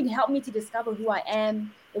 it really helped me to discover who I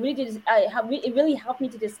am. It really helped me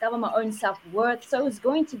to discover my own self-worth. So it's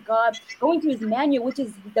going to God, going to His manual, which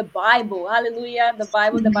is the Bible. Hallelujah. The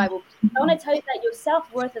Bible. I want to tell you that your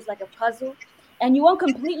self-worth is like a puzzle, and you won't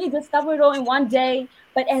completely discover it all in one day.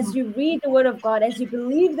 But as you read the Word of God, as you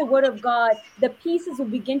believe the Word of God, the pieces will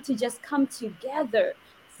begin to just come together.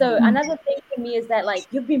 So another thing for me is that, like,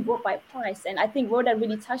 you've been bought by price. And I think Rhoda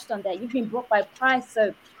really touched on that. You've been bought by price.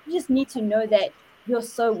 So you just need to know that you're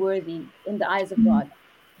so worthy in the eyes of God.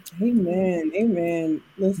 Amen. Amen.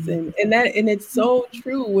 Listen, and it's so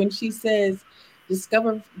true when she says,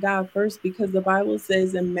 discover God first, because the Bible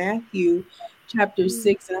says in Matthew chapter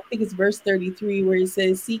 6, and I think it's verse 33, where it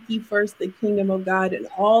says, seek ye first the kingdom of God, and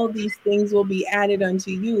all these things will be added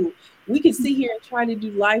unto you. We could sit here and try to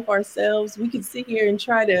do life ourselves. We could sit here and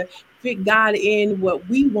try to fit God in what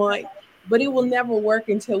we want, but it will never work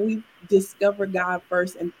until we discover God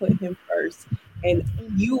first and put Him first. And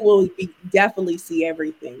you will definitely see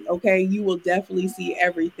everything. Okay, you will definitely see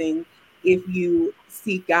everything if you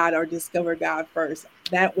seek God or discover God first.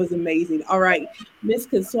 That was amazing. All right, Miss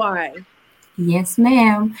Kaswai. Yes,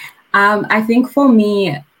 ma'am. I think for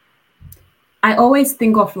me, I always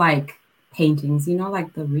think of like paintings, you know,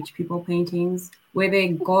 like the rich people paintings where they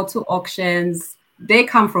go to auctions. They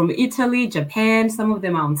come from Italy, Japan. Some of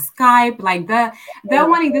them are on Skype. Like they're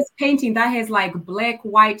wanting this painting that has like black,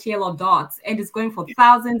 white, yellow dots, and it's going for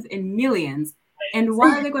thousands and millions. And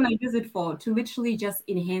what are they going to use it for? To literally just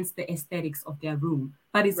enhance the aesthetics of their room.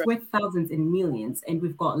 But it's worth thousands and millions. And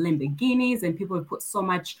we've got Lamborghinis, and people have put so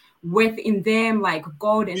much worth in them, like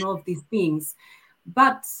gold and all of these things.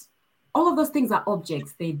 But all of those things are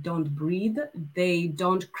objects. They don't breathe. They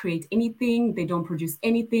don't create anything. They don't produce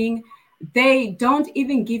anything. They don't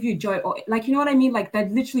even give you joy, or like, you know what I mean? Like, they're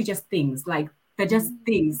literally just things. Like, they're just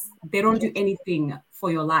things. They don't do anything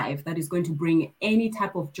for your life that is going to bring any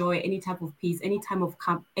type of joy, any type of peace, any type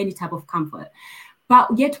of comfort.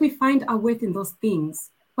 But yet we find our worth in those things.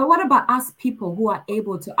 But what about us people who are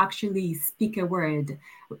able to actually speak a word,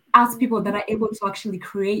 us people that are able to actually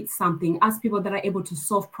create something, us people that are able to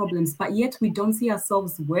solve problems, but yet we don't see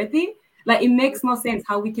ourselves worthy? Like, it makes no sense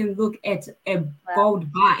how we can look at a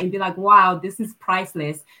gold bar and be like, wow, this is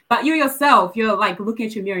priceless. But you yourself, you're like looking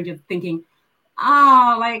at your mirror and you're thinking,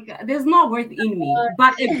 like there's no worth in me.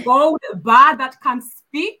 But a gold bar that can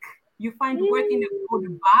speak, you find worth in a gold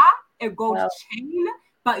bar, a gold chain,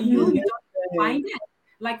 but you don't find it.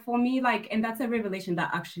 Like, for me, like, and that's a revelation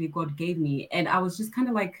that actually God gave me. And I was just kind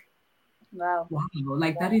of like, wow,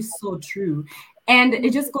 like that is so true. And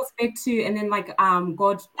it just goes back to, and then like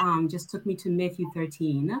God just took me to Matthew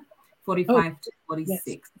 13, 45 to 46.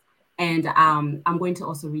 Yes. And I'm going to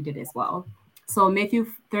also read it as well. So Matthew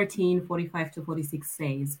 13, 45 to 46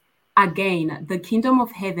 says, again, the kingdom of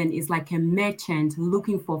heaven is like a merchant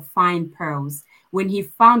looking for fine pearls. When he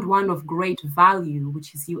found one of great value,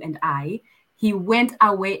 which is you and I, he went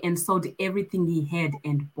away and sold everything he had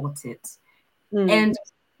and bought it. And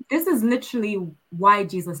this is literally why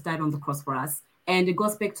Jesus died on the cross for us. And it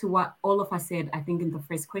goes back to what all of us said, I think, in the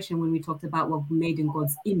first question when we talked about what we made in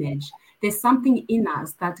God's image. There's something in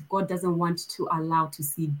us that God doesn't want to allow to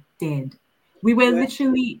see dead. We were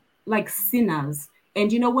literally like sinners.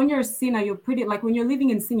 And, you know, when you're a sinner, you're pretty, like when you're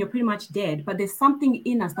living in sin, you're pretty much dead. But there's something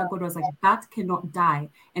in us that God was like, that cannot die.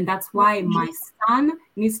 And that's why my son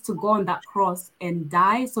needs to go on that cross and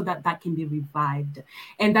die so that that can be revived.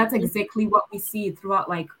 And that's exactly what we see throughout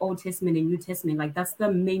like Old Testament and New Testament. Like, that's the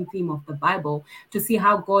main theme of the Bible, to see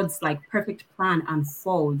how God's like perfect plan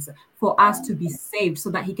unfolds for us to be saved, so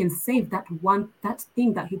that he can save that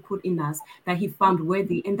thing that he put in us, that he found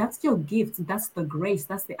worthy. And that's your gift. That's the grace.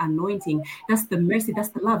 That's the anointing. That's the mercy. That's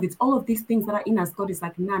the love. It's all of these things that are in us. God is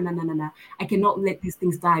like, nah. I cannot let these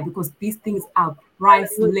things die, because these things are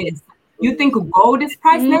priceless. You think gold is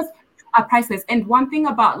priceless? Are priceless. And one thing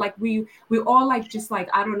about like we all like, just like,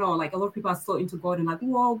 I don't know, like a lot of people are so into God and like,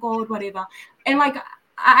 whoa, God, whatever. And like,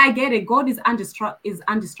 I get it. God is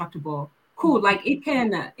indestructible. Cool, like it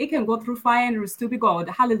can go through fire and it will still be God.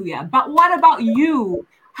 Hallelujah. But what about you?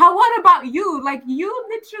 What about you? Like, you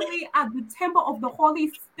literally are the temple of the Holy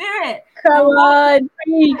Spirit. Come on,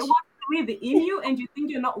 preach. Wants to live in you, and you think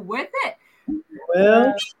you're not worth it?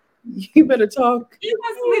 Well, you better talk. He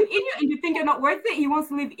wants to live in you, and you think you're not worth it. He wants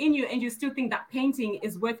to live in you, and you still think that painting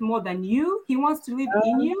is worth more than you. He wants to live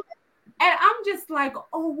in you. And I'm just like,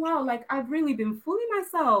 oh wow, like I've really been fooling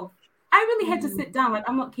myself. I really had to sit down. Like,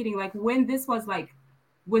 I'm not kidding. Like, when this was like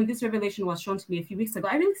when this revelation was shown to me a few weeks ago,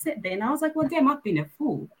 I really sat there and I was like, well, damn, I've been a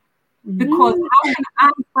fool. Because how can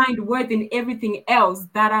I find worth in everything else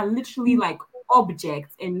that are literally like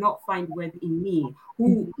objects and not find worth in me,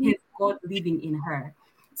 who has God living in her?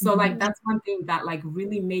 So like that's one thing that like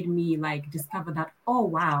really made me like discover that, oh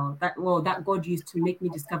wow, that God used to make me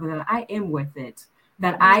discover that I am worth it,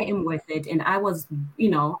 and I was,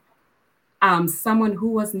 someone who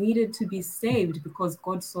was needed to be saved because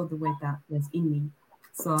God saw the worth that was in me.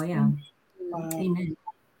 So yeah. Wow. Amen.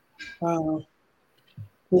 Wow.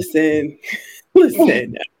 Listen.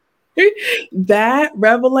 That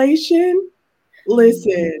revelation,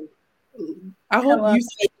 listen, I hope you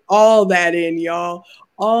say all that in, y'all.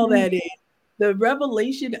 All that in. The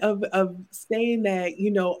revelation of saying that,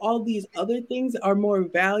 all these other things are more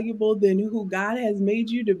valuable than who God has made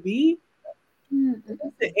you to be.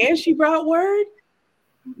 And she brought word.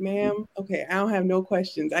 Ma'am, okay, I don't have no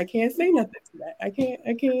questions. I can't say nothing to that. I can't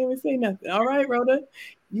even say nothing. All right, Rhoda,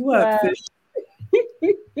 you up, sis.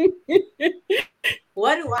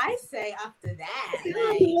 What do I say after that?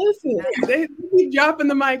 Like, listen, they keep dropping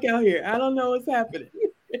the mic out here. I don't know what's happening.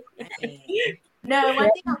 No, one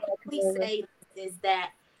thing I'll quickly say is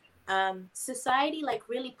that society like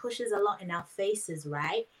really pushes a lot in our faces,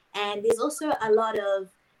 right? And there's also a lot of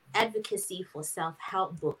advocacy for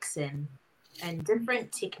self-help books and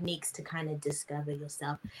different techniques to kind of discover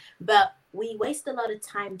yourself. But we waste a lot of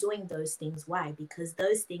time doing those things. Why? Because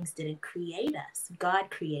those things didn't create us. God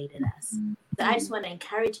created us. So I just want to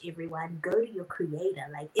encourage everyone, go to your creator.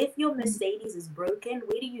 Like if your Mercedes is broken,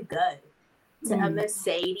 where do you go? To a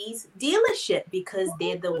Mercedes dealership, because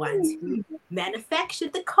they're the ones who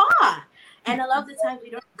manufactured the car. And a lot of the times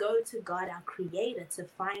we don't go to God, our creator, to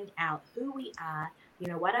find out who we are,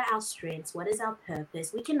 what are our strengths, what is our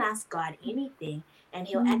purpose. We can ask God anything and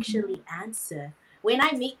he'll actually answer. When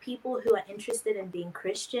I meet people who are interested in being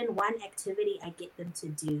Christian, one activity I get them to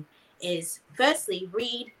do is firstly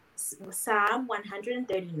read Psalm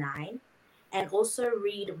 139 and also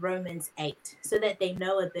read Romans 8 so that they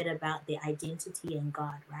know a bit about their identity in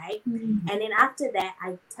God, right? And then after that,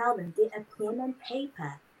 I tell them, get a pen and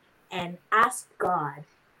paper and ask God,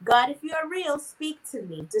 if you are real, speak to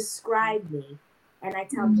me, describe me. And I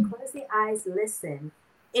tell them, close their eyes, listen.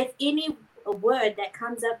 If any word that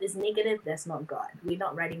comes up is negative, that's not God. We're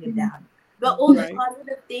not writing it down. But all the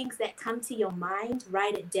positive things that come to your mind,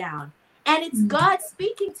 write it down. And it's God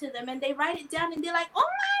speaking to them, and they write it down, and they're like, oh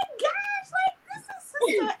my gosh, like, this is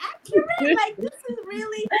so accurate. Like, this is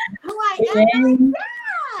really who I am. Like,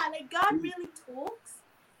 yeah, like, God really talks,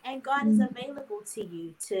 and God is available to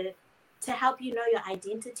you to help you know your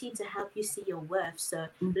identity, to help you see your worth. So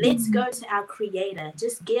let's go to our creator.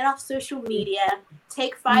 Just get off social media,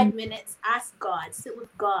 take 5 minutes, ask God, sit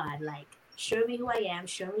with God, like, show me who I am,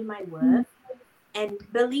 show me my worth, and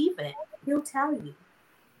believe it. He'll tell you.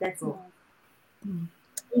 That's all.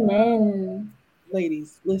 Amen.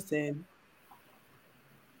 Ladies, listen.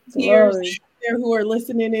 Tears there who are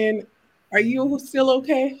listening in, are you still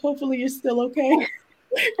okay? Hopefully you're still okay.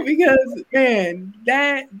 Because man,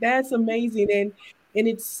 that's amazing, and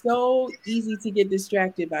it's so easy to get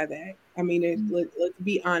distracted by that. I mean, let's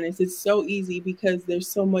be honest, it's so easy because there's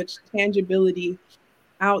so much tangibility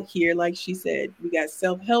out here. Like she said, we got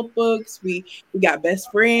self-help books, we got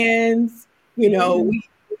best friends, we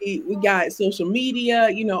got social media,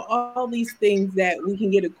 all these things that we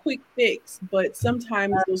can get a quick fix, but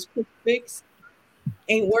sometimes those quick fix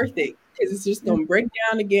ain't worth it because it's just gonna break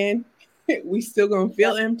down again. We still gonna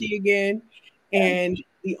feel empty again, and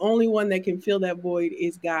the only one that can fill that void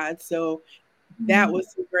is God. So that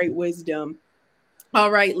was some great wisdom. All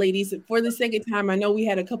right, ladies, for the sake of time, I know we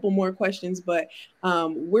had a couple more questions, but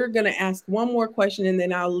we're gonna ask one more question and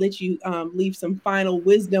then I'll let you leave some final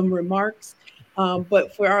wisdom remarks.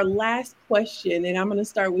 But for our last question, and I'm gonna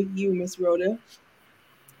start with you, Miss Rhoda,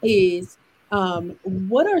 is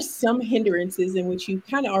what are some hindrances in which you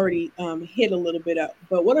kind of already hit a little bit up,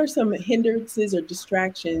 but what are some hindrances or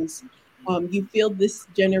distractions you feel this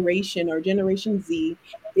generation or Generation Z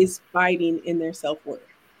is fighting in their self-worth?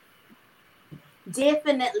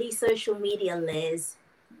 Definitely social media, Liz.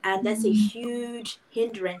 And that's a huge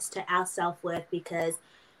hindrance to our self-worth because,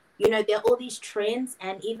 there are all these trends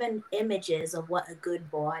and even images of what a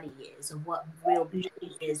good body is, of what real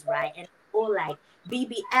beauty is, right? And all like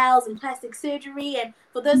BBLs and plastic surgery. And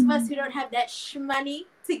for those of us who don't have that shmoney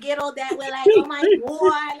to get all that, we're like, oh my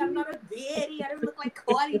God, I'm not a baddie. I don't look like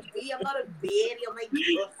Cardi B. I'm not a baddie. Oh my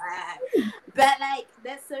God. But like,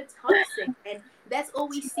 that's so toxic. And that's all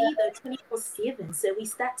we see though, 24/7. So we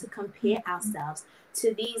start to compare ourselves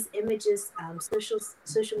to these images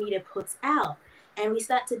social media puts out. And we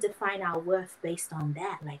start to define our worth based on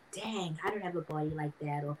that. Like, dang, I don't have a body like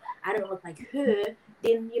that, or I don't look like her.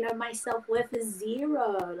 Then, my self-worth is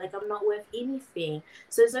zero. Like, I'm not worth anything.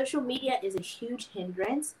 So social media is a huge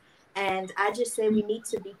hindrance. And I just say we need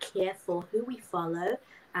to be careful who we follow.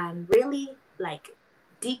 Really, like,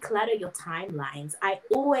 declutter your timelines. I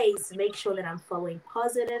always make sure that I'm following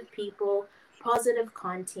positive people, positive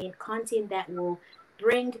content that will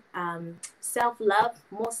bring more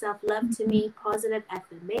self-love to me, positive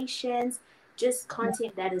affirmations, just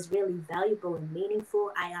content that is really valuable and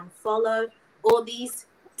meaningful. I unfollow all these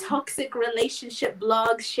toxic relationship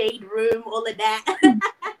blogs, shade room, all of that.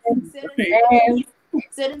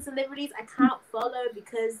 certain celebrities I can't follow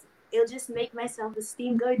because it'll just make my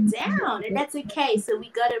self-esteem go down, and that's okay. So we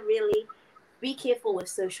gotta really be careful with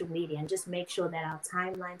social media and just make sure that our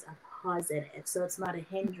timelines are positive, so it's not a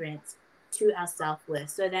hindrance to our self-worth,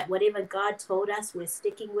 so that whatever God told us, we're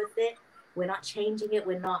sticking with it. We're not changing it.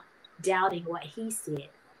 We're not doubting what He said.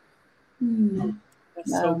 That's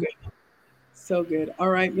so good. So good. All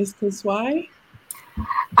right, Ms. Kiswai.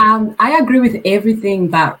 I agree with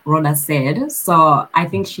everything that Rhoda said. So I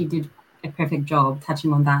think she did a perfect job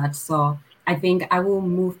touching on that. So I think I will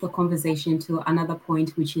move the conversation to another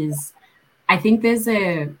point, which is I think there's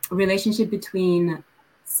a relationship between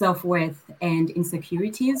self-worth and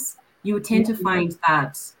insecurities. You tend to find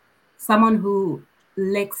that someone who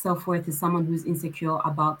lacks self-worth is someone who's insecure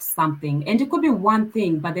about something. And it could be one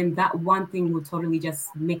thing, but then that one thing will totally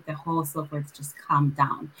just make the whole self-worth just calm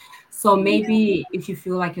down. So maybe if you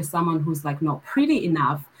feel like you're someone who's like not pretty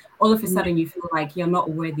enough, all of a sudden you feel like you're not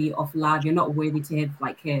worthy of love, you're not worthy to have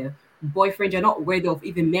like a boyfriend, you're not worthy of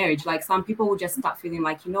even marriage. Like some people will just start feeling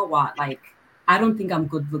like, you know what, like I don't think I'm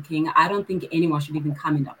good looking. I don't think anyone should even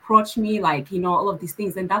come and approach me, like, all of these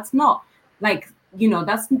things. And that's not like,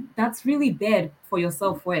 that's really bad for your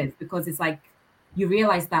self-worth, because it's like you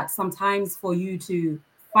realize that sometimes for you to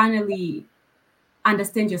finally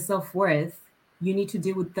understand your self-worth, you need to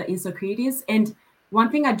deal with the insecurities. And one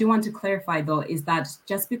thing I do want to clarify though is that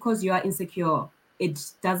just because you are insecure, it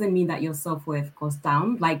doesn't mean that your self-worth goes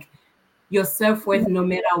down. Like your self-worth, no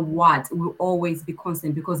matter what, will always be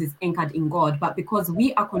constant because it's anchored in God. But because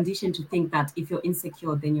we are conditioned to think that if you're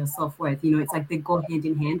insecure, then your self-worth, it's like they go hand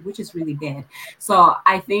in hand, which is really bad. So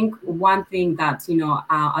I think one thing that,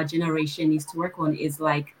 our generation needs to work on is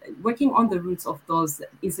like working on the roots of those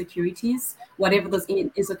insecurities, whatever those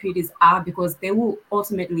insecurities are, because they will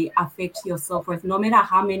ultimately affect your self-worth, no matter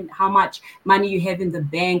how much money you have in the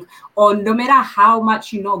bank, or no matter how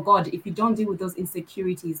much you know God. If you don't deal with those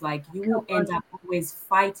insecurities, like you will end up always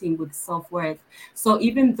fighting with self-worth. So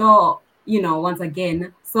even though, once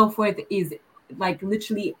again, self-worth is like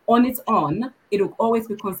literally on its own, it will always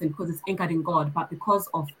be constant because it's anchored in God. But because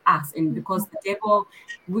of us and because the devil,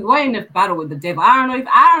 we're in a battle with the devil. I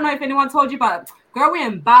don't know if anyone told you, but girl, we're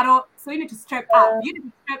in battle. So you need to strap up. You need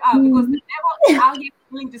to strap up because the devil is out here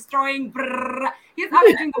killing, destroying. He's out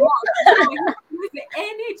here doing the work. So he's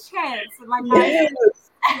any chance, like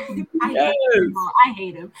I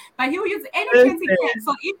hate him. But he will use any chance he can.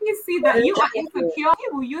 So if you see that you are insecure, he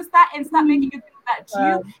will use that and start making you think that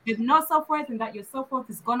you have no self-worth and that your self-worth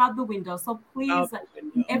is gone out the window. So please,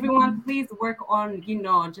 everyone, please work on,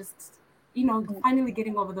 just finally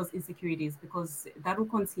getting over those insecurities, because that will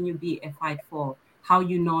continue to be a fight for how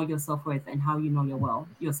you know your self-worth and how you know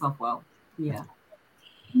your self-well. Yeah.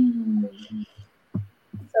 So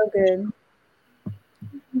good.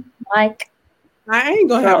 Mike. I ain't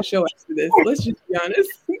gonna have a show after this. Let's just be honest.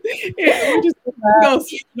 We're just gonna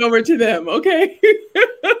switch over to them, okay?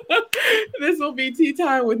 This will be tea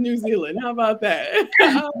time with New Zealand. How about that?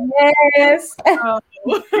 Yes.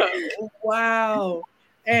 Wow.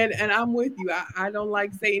 And I'm with you. I don't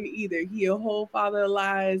like Satan either. He a whole father of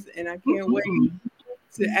lies, and I can't wait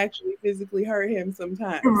to actually physically hurt him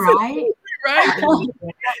sometimes. Right? Right? That's how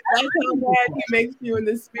bad he makes you in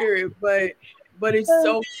the spirit. But it's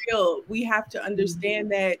so real. We have to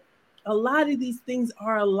understand that a lot of these things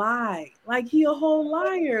are a lie. Like he a whole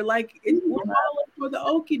liar. Like we're all for the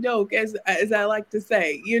okie doke, as I like to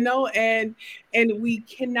say, and we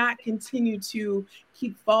cannot continue to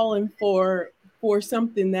keep falling for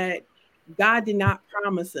something God did not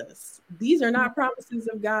promise us. These are not promises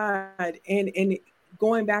of God. And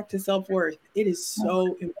going back to self-worth, it is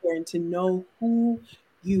so important to know who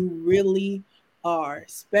you really are,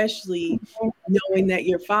 especially knowing that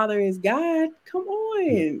your Father is God. Come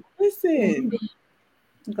on, listen.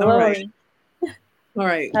 Glory. All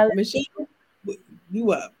right, Michelle,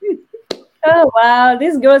 you up. Oh, wow.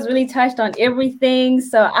 These girls really touched on everything.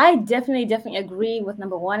 So I definitely agree with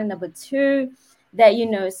number one and number two, that,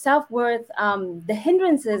 self-worth, the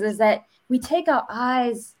hindrances is that, we take our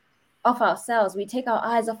eyes off ourselves, we take our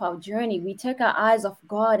eyes off our journey, we take our eyes off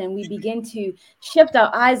God, and we begin to shift our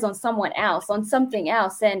eyes on someone else, on something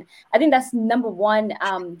else. And I think that's number one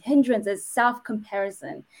hindrance is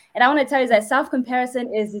self-comparison. And I want to tell you that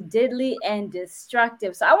self-comparison is deadly and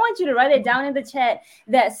destructive. So I want you to write it down in the chat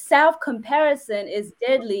that self-comparison is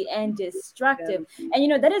deadly and destructive.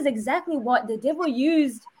 And that is exactly what the devil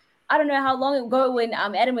used. I don't know how long ago when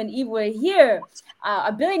Adam and Eve were here,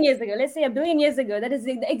 a billion years ago, let's say a billion years ago. That is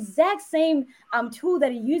the exact same tool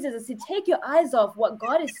that he uses, is to take your eyes off what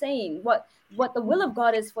God is saying, what the will of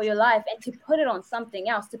God is for your life, and to put it on something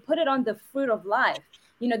else, to put it on the fruit of life,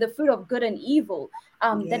 the fruit of good and evil.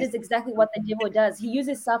 That is exactly what the devil does. He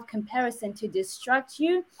uses self-comparison to distract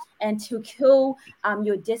you and to kill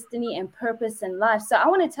your destiny and purpose in life. So I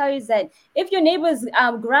want to tell you that if your neighbor's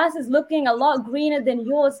grass is looking a lot greener than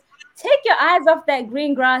yours, take your eyes off that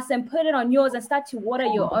green grass and put it on yours and start to water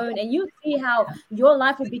your own. And you see how your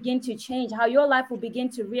life will begin to change, how your life will begin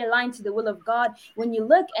to realign to the will of God. When you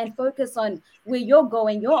look and focus on where you're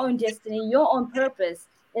going, your own destiny, your own purpose,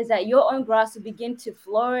 is that your own grass will begin to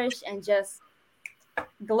flourish and just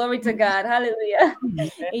glory to God. Hallelujah.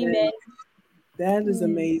 Amen. That is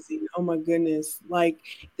amazing. Oh my goodness. Like,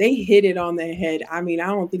 they hit it on the head. I mean, I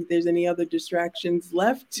don't think there's any other distractions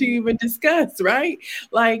left to even discuss, right?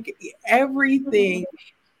 Like, everything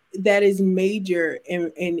that is major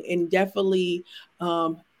and definitely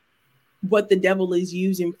what the devil is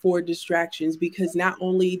using for distractions, because not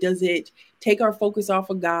only does it take our focus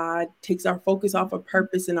off of God, takes our focus off of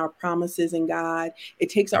purpose and our promises in God,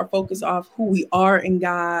 it takes our focus off who we are in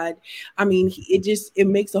God. I mean, it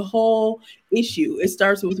makes a whole issue. It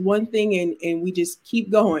starts with one thing and we just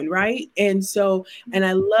keep going, right? And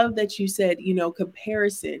I love that you said,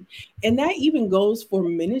 comparison. And that even goes for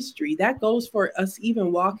ministry. That goes for us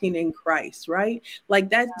even walking in Christ, right?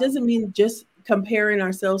 Like, that doesn't mean just comparing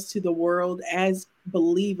ourselves to the world as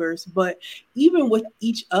believers, but even with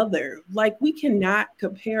each other. Like, we cannot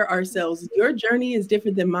compare ourselves. Your journey is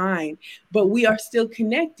different than mine, but we are still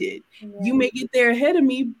connected. You may get there ahead of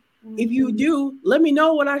me. If you do, let me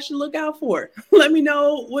know what I should look out for. Let me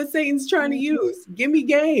know what Satan's trying to use. Give me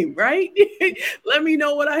game, right? Let me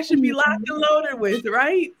know what I should be locked and loaded with,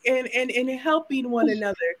 right? And helping one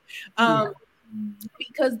another.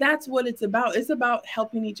 Because that's what it's about. It's about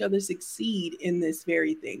helping each other succeed in this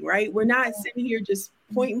very thing, right? We're not sitting here just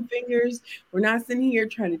pointing fingers. We're not sitting here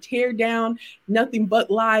trying to tear down nothing but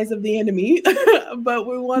lies of the enemy, but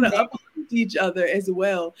we want to uplift each other as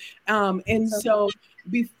well. So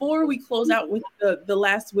before we close out with the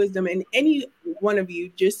last wisdom, and any one of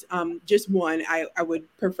you, just one, I would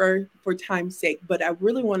prefer for time's sake, but I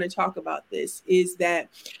really want to talk about this, is that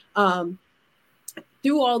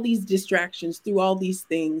through all these distractions, through all these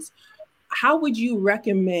things, how would you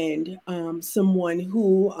recommend someone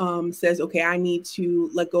who says, okay, I need to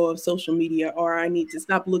let go of social media, or I need to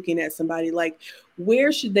stop looking at somebody? Like,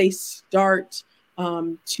 where should they start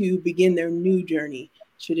to begin their new journey?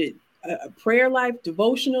 Should it prayer life,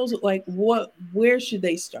 devotionals? Like, where should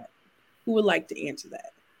they start? Who would like to answer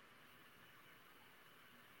that?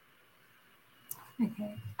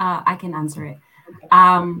 Okay, I can answer it.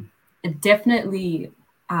 Okay. Definitely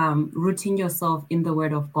rooting yourself in the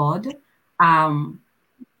word of God. One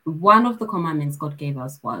of the commandments God gave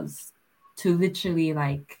us was to literally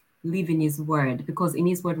live in his word, because in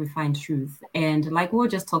his word we find truth. And like we were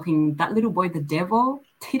just talking, that little boy, the devil,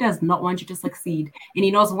 he does not want you to succeed. And he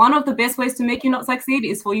knows one of the best ways to make you not succeed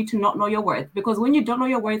is for you to not know your worth. Because when you don't know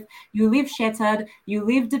your worth, you live shattered, you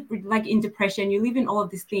live in depression, you live in all of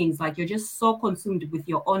these things. Like, you're just so consumed with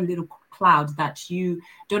your own little cloud that you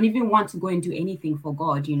don't even want to go and do anything for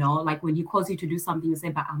God, like when he calls you to do something, you say,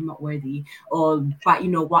 but I'm not worthy, or but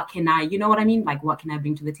what can I, what I mean? Like, what can I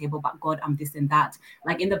bring to the table? But God, I'm this and that.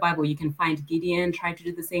 Like in the Bible, you can find Gideon try to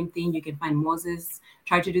do the same thing. You can find Moses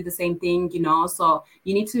try to do the same thing, so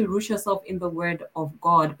you need to root yourself in the word of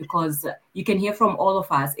God, because you can hear from all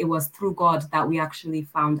of us, it was through God that we actually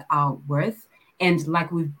found our worth. And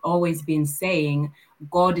like we've always been saying,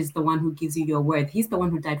 God is the one who gives you your worth. He's the one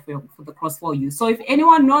who died for the cross for you. So if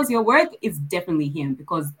anyone knows your worth, it's definitely him,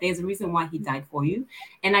 because there's a reason why he died for you.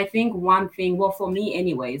 And I think one thing, well, for me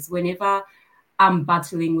anyways, whenever I'm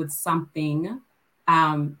battling with something,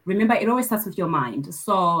 remember, it always starts with your mind.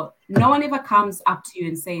 So no one ever comes up to you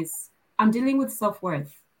and says, I'm dealing with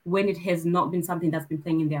self-worth, when it has not been something that's been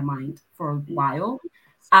playing in their mind for a while.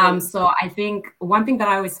 So I think one thing that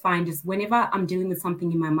I always find is whenever I'm dealing with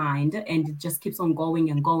something in my mind and it just keeps on going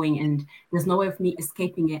and going and there's no way of me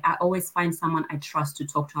escaping it, I always find someone I trust to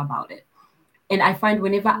talk to about it. And I find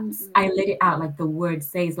whenever I let it out, like the word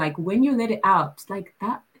says, like when you let it out, like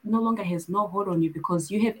that, no longer has no hold on you because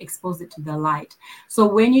you have exposed it to the light. So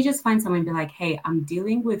when you just find someone and be like, hey, I'm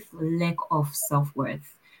dealing with lack of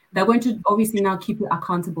self-worth, they're going to obviously now keep you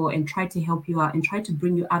accountable and try to help you out and try to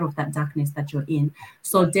bring you out of that darkness that you're in.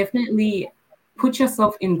 So definitely put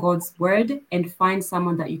yourself in God's word and find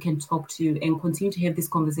someone that you can talk to and continue to have these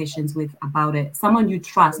conversations with about it. Someone you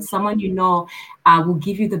trust, someone you know will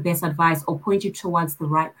give you the best advice or point you towards the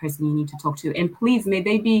right person you need to talk to. And please, may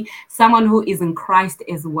they be someone who is in Christ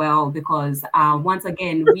as well, because once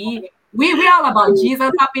again, we all about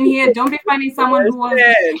Jesus up in here. Don't be finding someone who was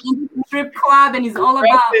in the strip club and is all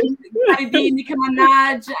about Cardi B, Nicki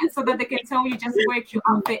Minaj, so that they can tell you just work your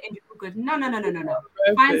outfit and you look good. No.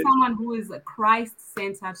 Find someone who is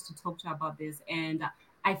Christ-centered to talk to about this. And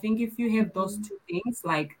I think if you have those two things,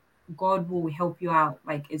 like, God will help you out,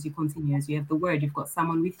 like, as you continue, as you have the word, you've got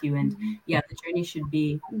someone with you, and the journey should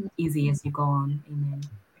be easy as you go on.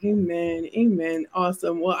 Amen. Amen.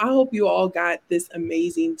 Awesome. Well, I hope you all got this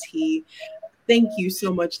amazing tea. Thank you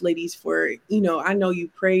so much, ladies, for, I know you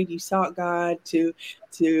prayed, you sought God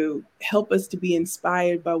to help us to be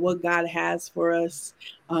inspired by what God has for us,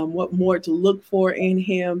 what more to look for in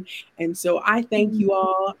him. And so I thank you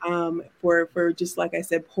all for just, like I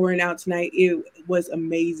said, pouring out tonight. It was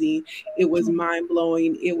amazing. It was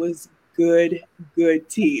mind-blowing. It was good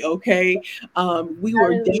tea. Okay. We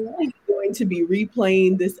were definitely going to be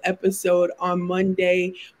replaying this episode on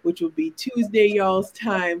Monday, which will be Tuesday, y'all's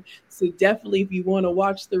time. So definitely, if you want to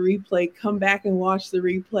watch the replay, come back and watch the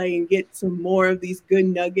replay and get some more of these good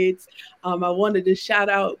nuggets. I wanted to shout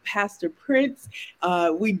out Pastor Prince.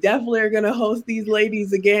 We definitely are going to host these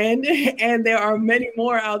ladies again, and there are many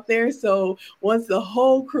more out there. So once the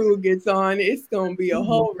whole crew gets on, it's going to be a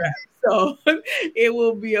whole wrap. So it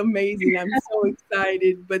will be amazing. I'm so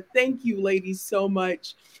excited. But thank you, ladies, so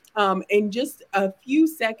much. In just a few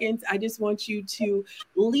seconds, I just want you to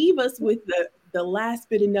leave us with the last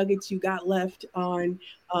bit of nuggets you got left on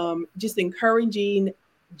just encouraging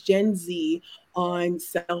Gen Z on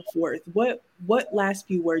self-worth. What last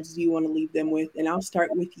few words do you want to leave them with? And I'll start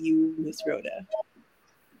with you, Miss Rhoda.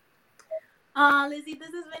 Oh, Lizzie, this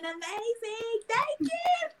has been amazing.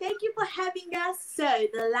 Thank you for having us. So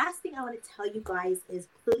the last thing I want to tell you guys is,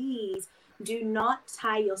 please do not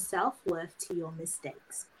tie your self-worth to your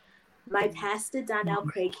mistakes. My pastor, Darnell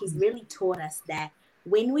Craig, he's really taught us that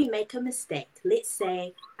when we make a mistake, let's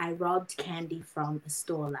say I robbed candy from a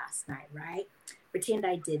store last night, right? Pretend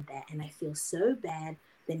I did that and I feel so bad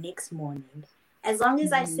the next morning. As long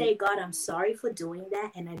as I say, God, I'm sorry for doing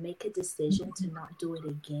that, and I make a decision to not do it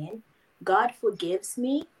again, God forgives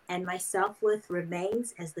me, and my self-worth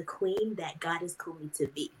remains as the queen that God has called me to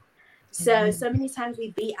be. So many times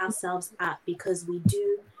we beat ourselves up because we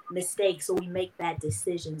do mistakes or we make bad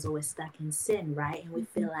decisions or we're stuck in sin, right? And we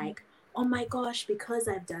feel like, oh my gosh, because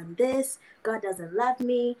I've done this, God doesn't love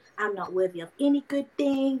me. I'm not worthy of any good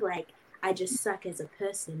thing. Like, I just suck as a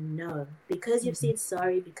person. No, because you've said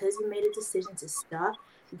sorry, because you made a decision to stop,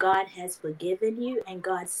 God has forgiven you, and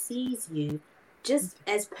God sees you just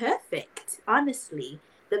as perfect. Honestly,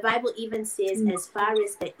 the Bible even says, as far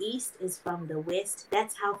as the east is from the west,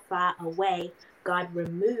 that's how far away God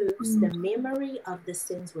removes the memory of the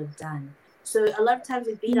sins we've done. So a lot of times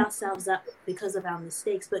we beat ourselves up because of our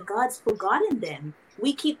mistakes, but God's forgotten them.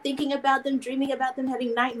 We keep thinking about them, dreaming about them,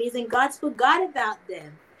 having nightmares, and God's forgot about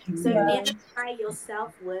them. So never tie your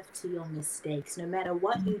self-worth to your mistakes. No matter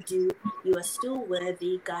what you do, you are still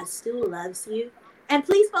worthy. God still loves you. And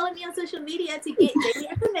please follow me on social media to get daily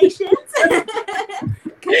affirmations.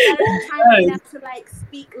 Because I don't have time right now to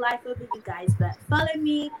speak life over you guys. But follow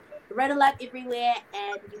me, Red Alert everywhere,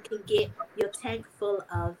 and you can get your tank full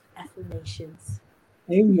of affirmations.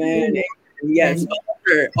 Amen. Yes,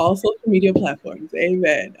 all social media platforms.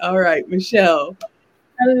 Amen. All right, Michelle.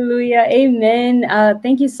 Hallelujah. Amen.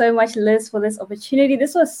 Thank you so much, Liz, for this opportunity.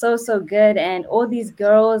 This was so good. And all these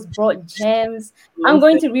girls brought gems. I'm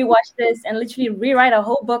going to rewatch this and literally rewrite a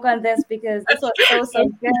whole book on this because this was so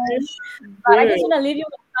good. But I just want to leave you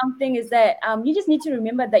with something, is that you just need to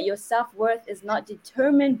remember that your self-worth is not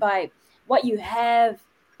determined by what you have,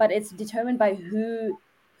 but it's determined by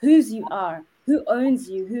whose you are, who owns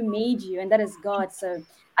you, who made you, and that is God. So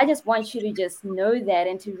I just want you to just know that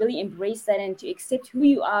and to really embrace that and to accept who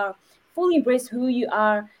you are, fully embrace who you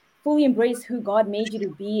are, fully embrace who God made you to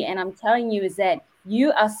be. And I'm telling you is that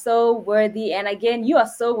you are so worthy. And again, you are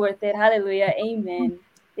so worth it. Hallelujah. Amen.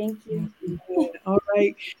 Thank you. All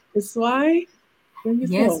right. Swai?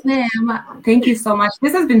 Yes, ma'am. Thank you so much.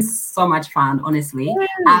 This has been so much fun, honestly.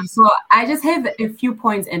 So I just have a few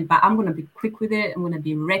points, but I'm going to be quick with it. I'm going to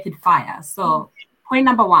be rapid fire. So point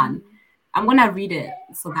number 1, I'm going to read it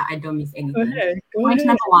so that I don't miss anything. Go Point ahead.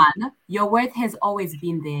 number 1, your worth has always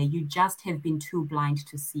been there. You just have been too blind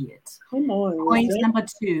to see it. Come on. Point number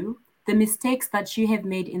 2, the mistakes that you have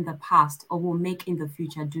made in the past or will make in the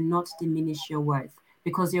future do not diminish your worth,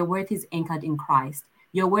 because your worth is anchored in Christ.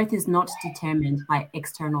 Your worth is not determined by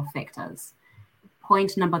external factors.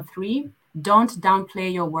 Point number 3, don't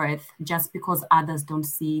downplay your worth just because others don't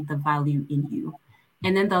see the value in you.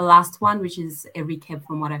 And then the last one, which is a recap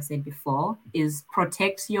from what I've said before, is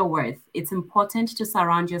protect your worth. It's important to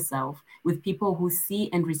surround yourself with people who see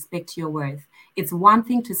and respect your worth. It's one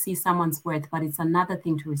thing to see someone's worth, but it's another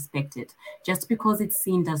thing to respect it. Just because it's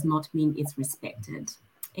seen does not mean it's respected.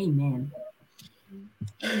 Amen.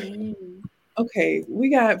 Okay, we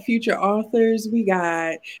got future authors, we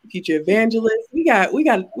got future evangelists, we got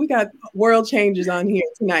world changers on here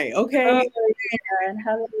tonight. Okay,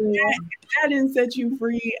 that didn't set you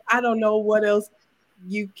free. I don't know what else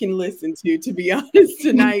you can listen to be honest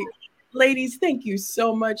tonight. Ladies, thank you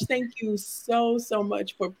so much. Thank you so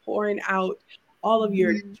much for pouring out all of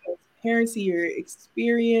your transparency, your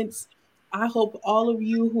experience. I hope all of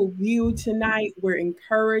you who viewed tonight were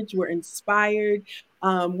encouraged, were inspired.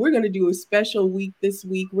 We're going to do a special week this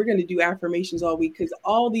week. We're going to do affirmations all week because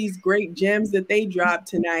all these great gems that they dropped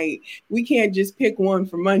tonight, we can't just pick one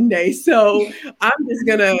for Monday. So I'm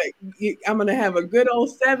going to have a good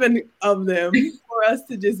old 7 of them for us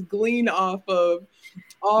to just glean off of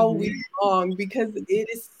all week long, because it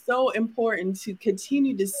is so important to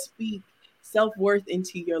continue to speak self-worth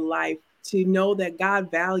into your life, to know that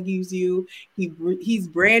God values you. He's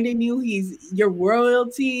branding you. He's your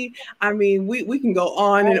royalty. I mean, we can go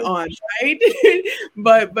on and on, right?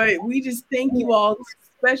 but we just thank you all,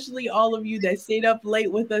 especially all of you that stayed up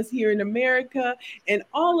late with us here in America, and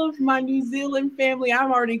all of my New Zealand family.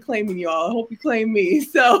 I'm already claiming y'all. I hope you claim me.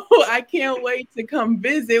 So I can't wait to come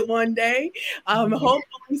visit one day,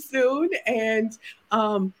 hopefully soon. And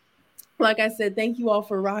like I said, thank you all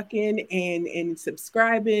for rocking and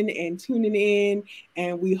subscribing and tuning in.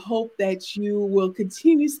 And we hope that you will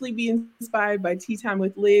continuously be inspired by Tea Time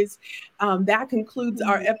with Liz. That concludes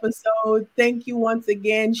our episode. Thank you once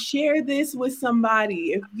again. Share this with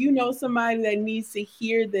somebody. If you know somebody that needs to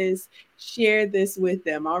hear this, share this with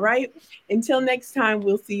them. All right. Until next time,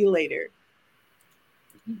 we'll see you later.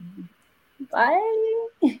 Bye.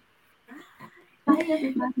 Bye,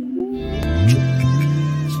 everybody.